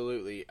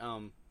 absolutely.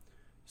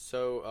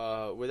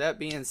 So with that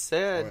being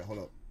said... All right, hold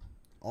up.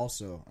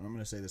 Also, and I'm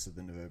going to say this at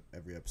the end of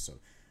every episode,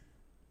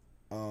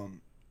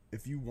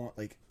 if you want,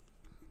 like,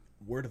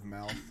 word of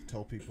mouth,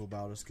 tell people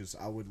about us, because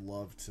I would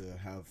love to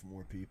have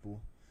more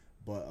people,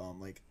 but,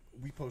 like,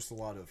 we post a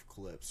lot of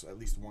clips, at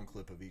least one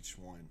clip of each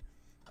one,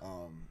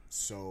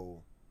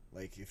 so,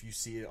 like, if you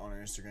see it on our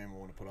Instagram or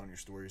want to put on your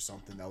story or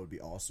something, that would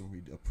be awesome.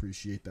 We'd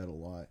appreciate that a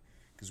lot,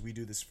 because we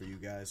do this for you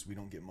guys. We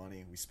don't get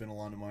money. We spend a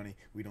lot of money.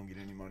 We don't get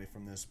any money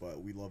from this,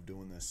 but we love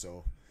doing this,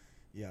 so,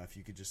 yeah, if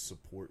you could just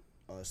support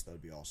us, that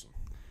would be awesome.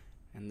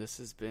 And this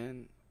has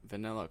been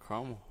Vanilla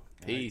Caramel.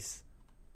 Peace.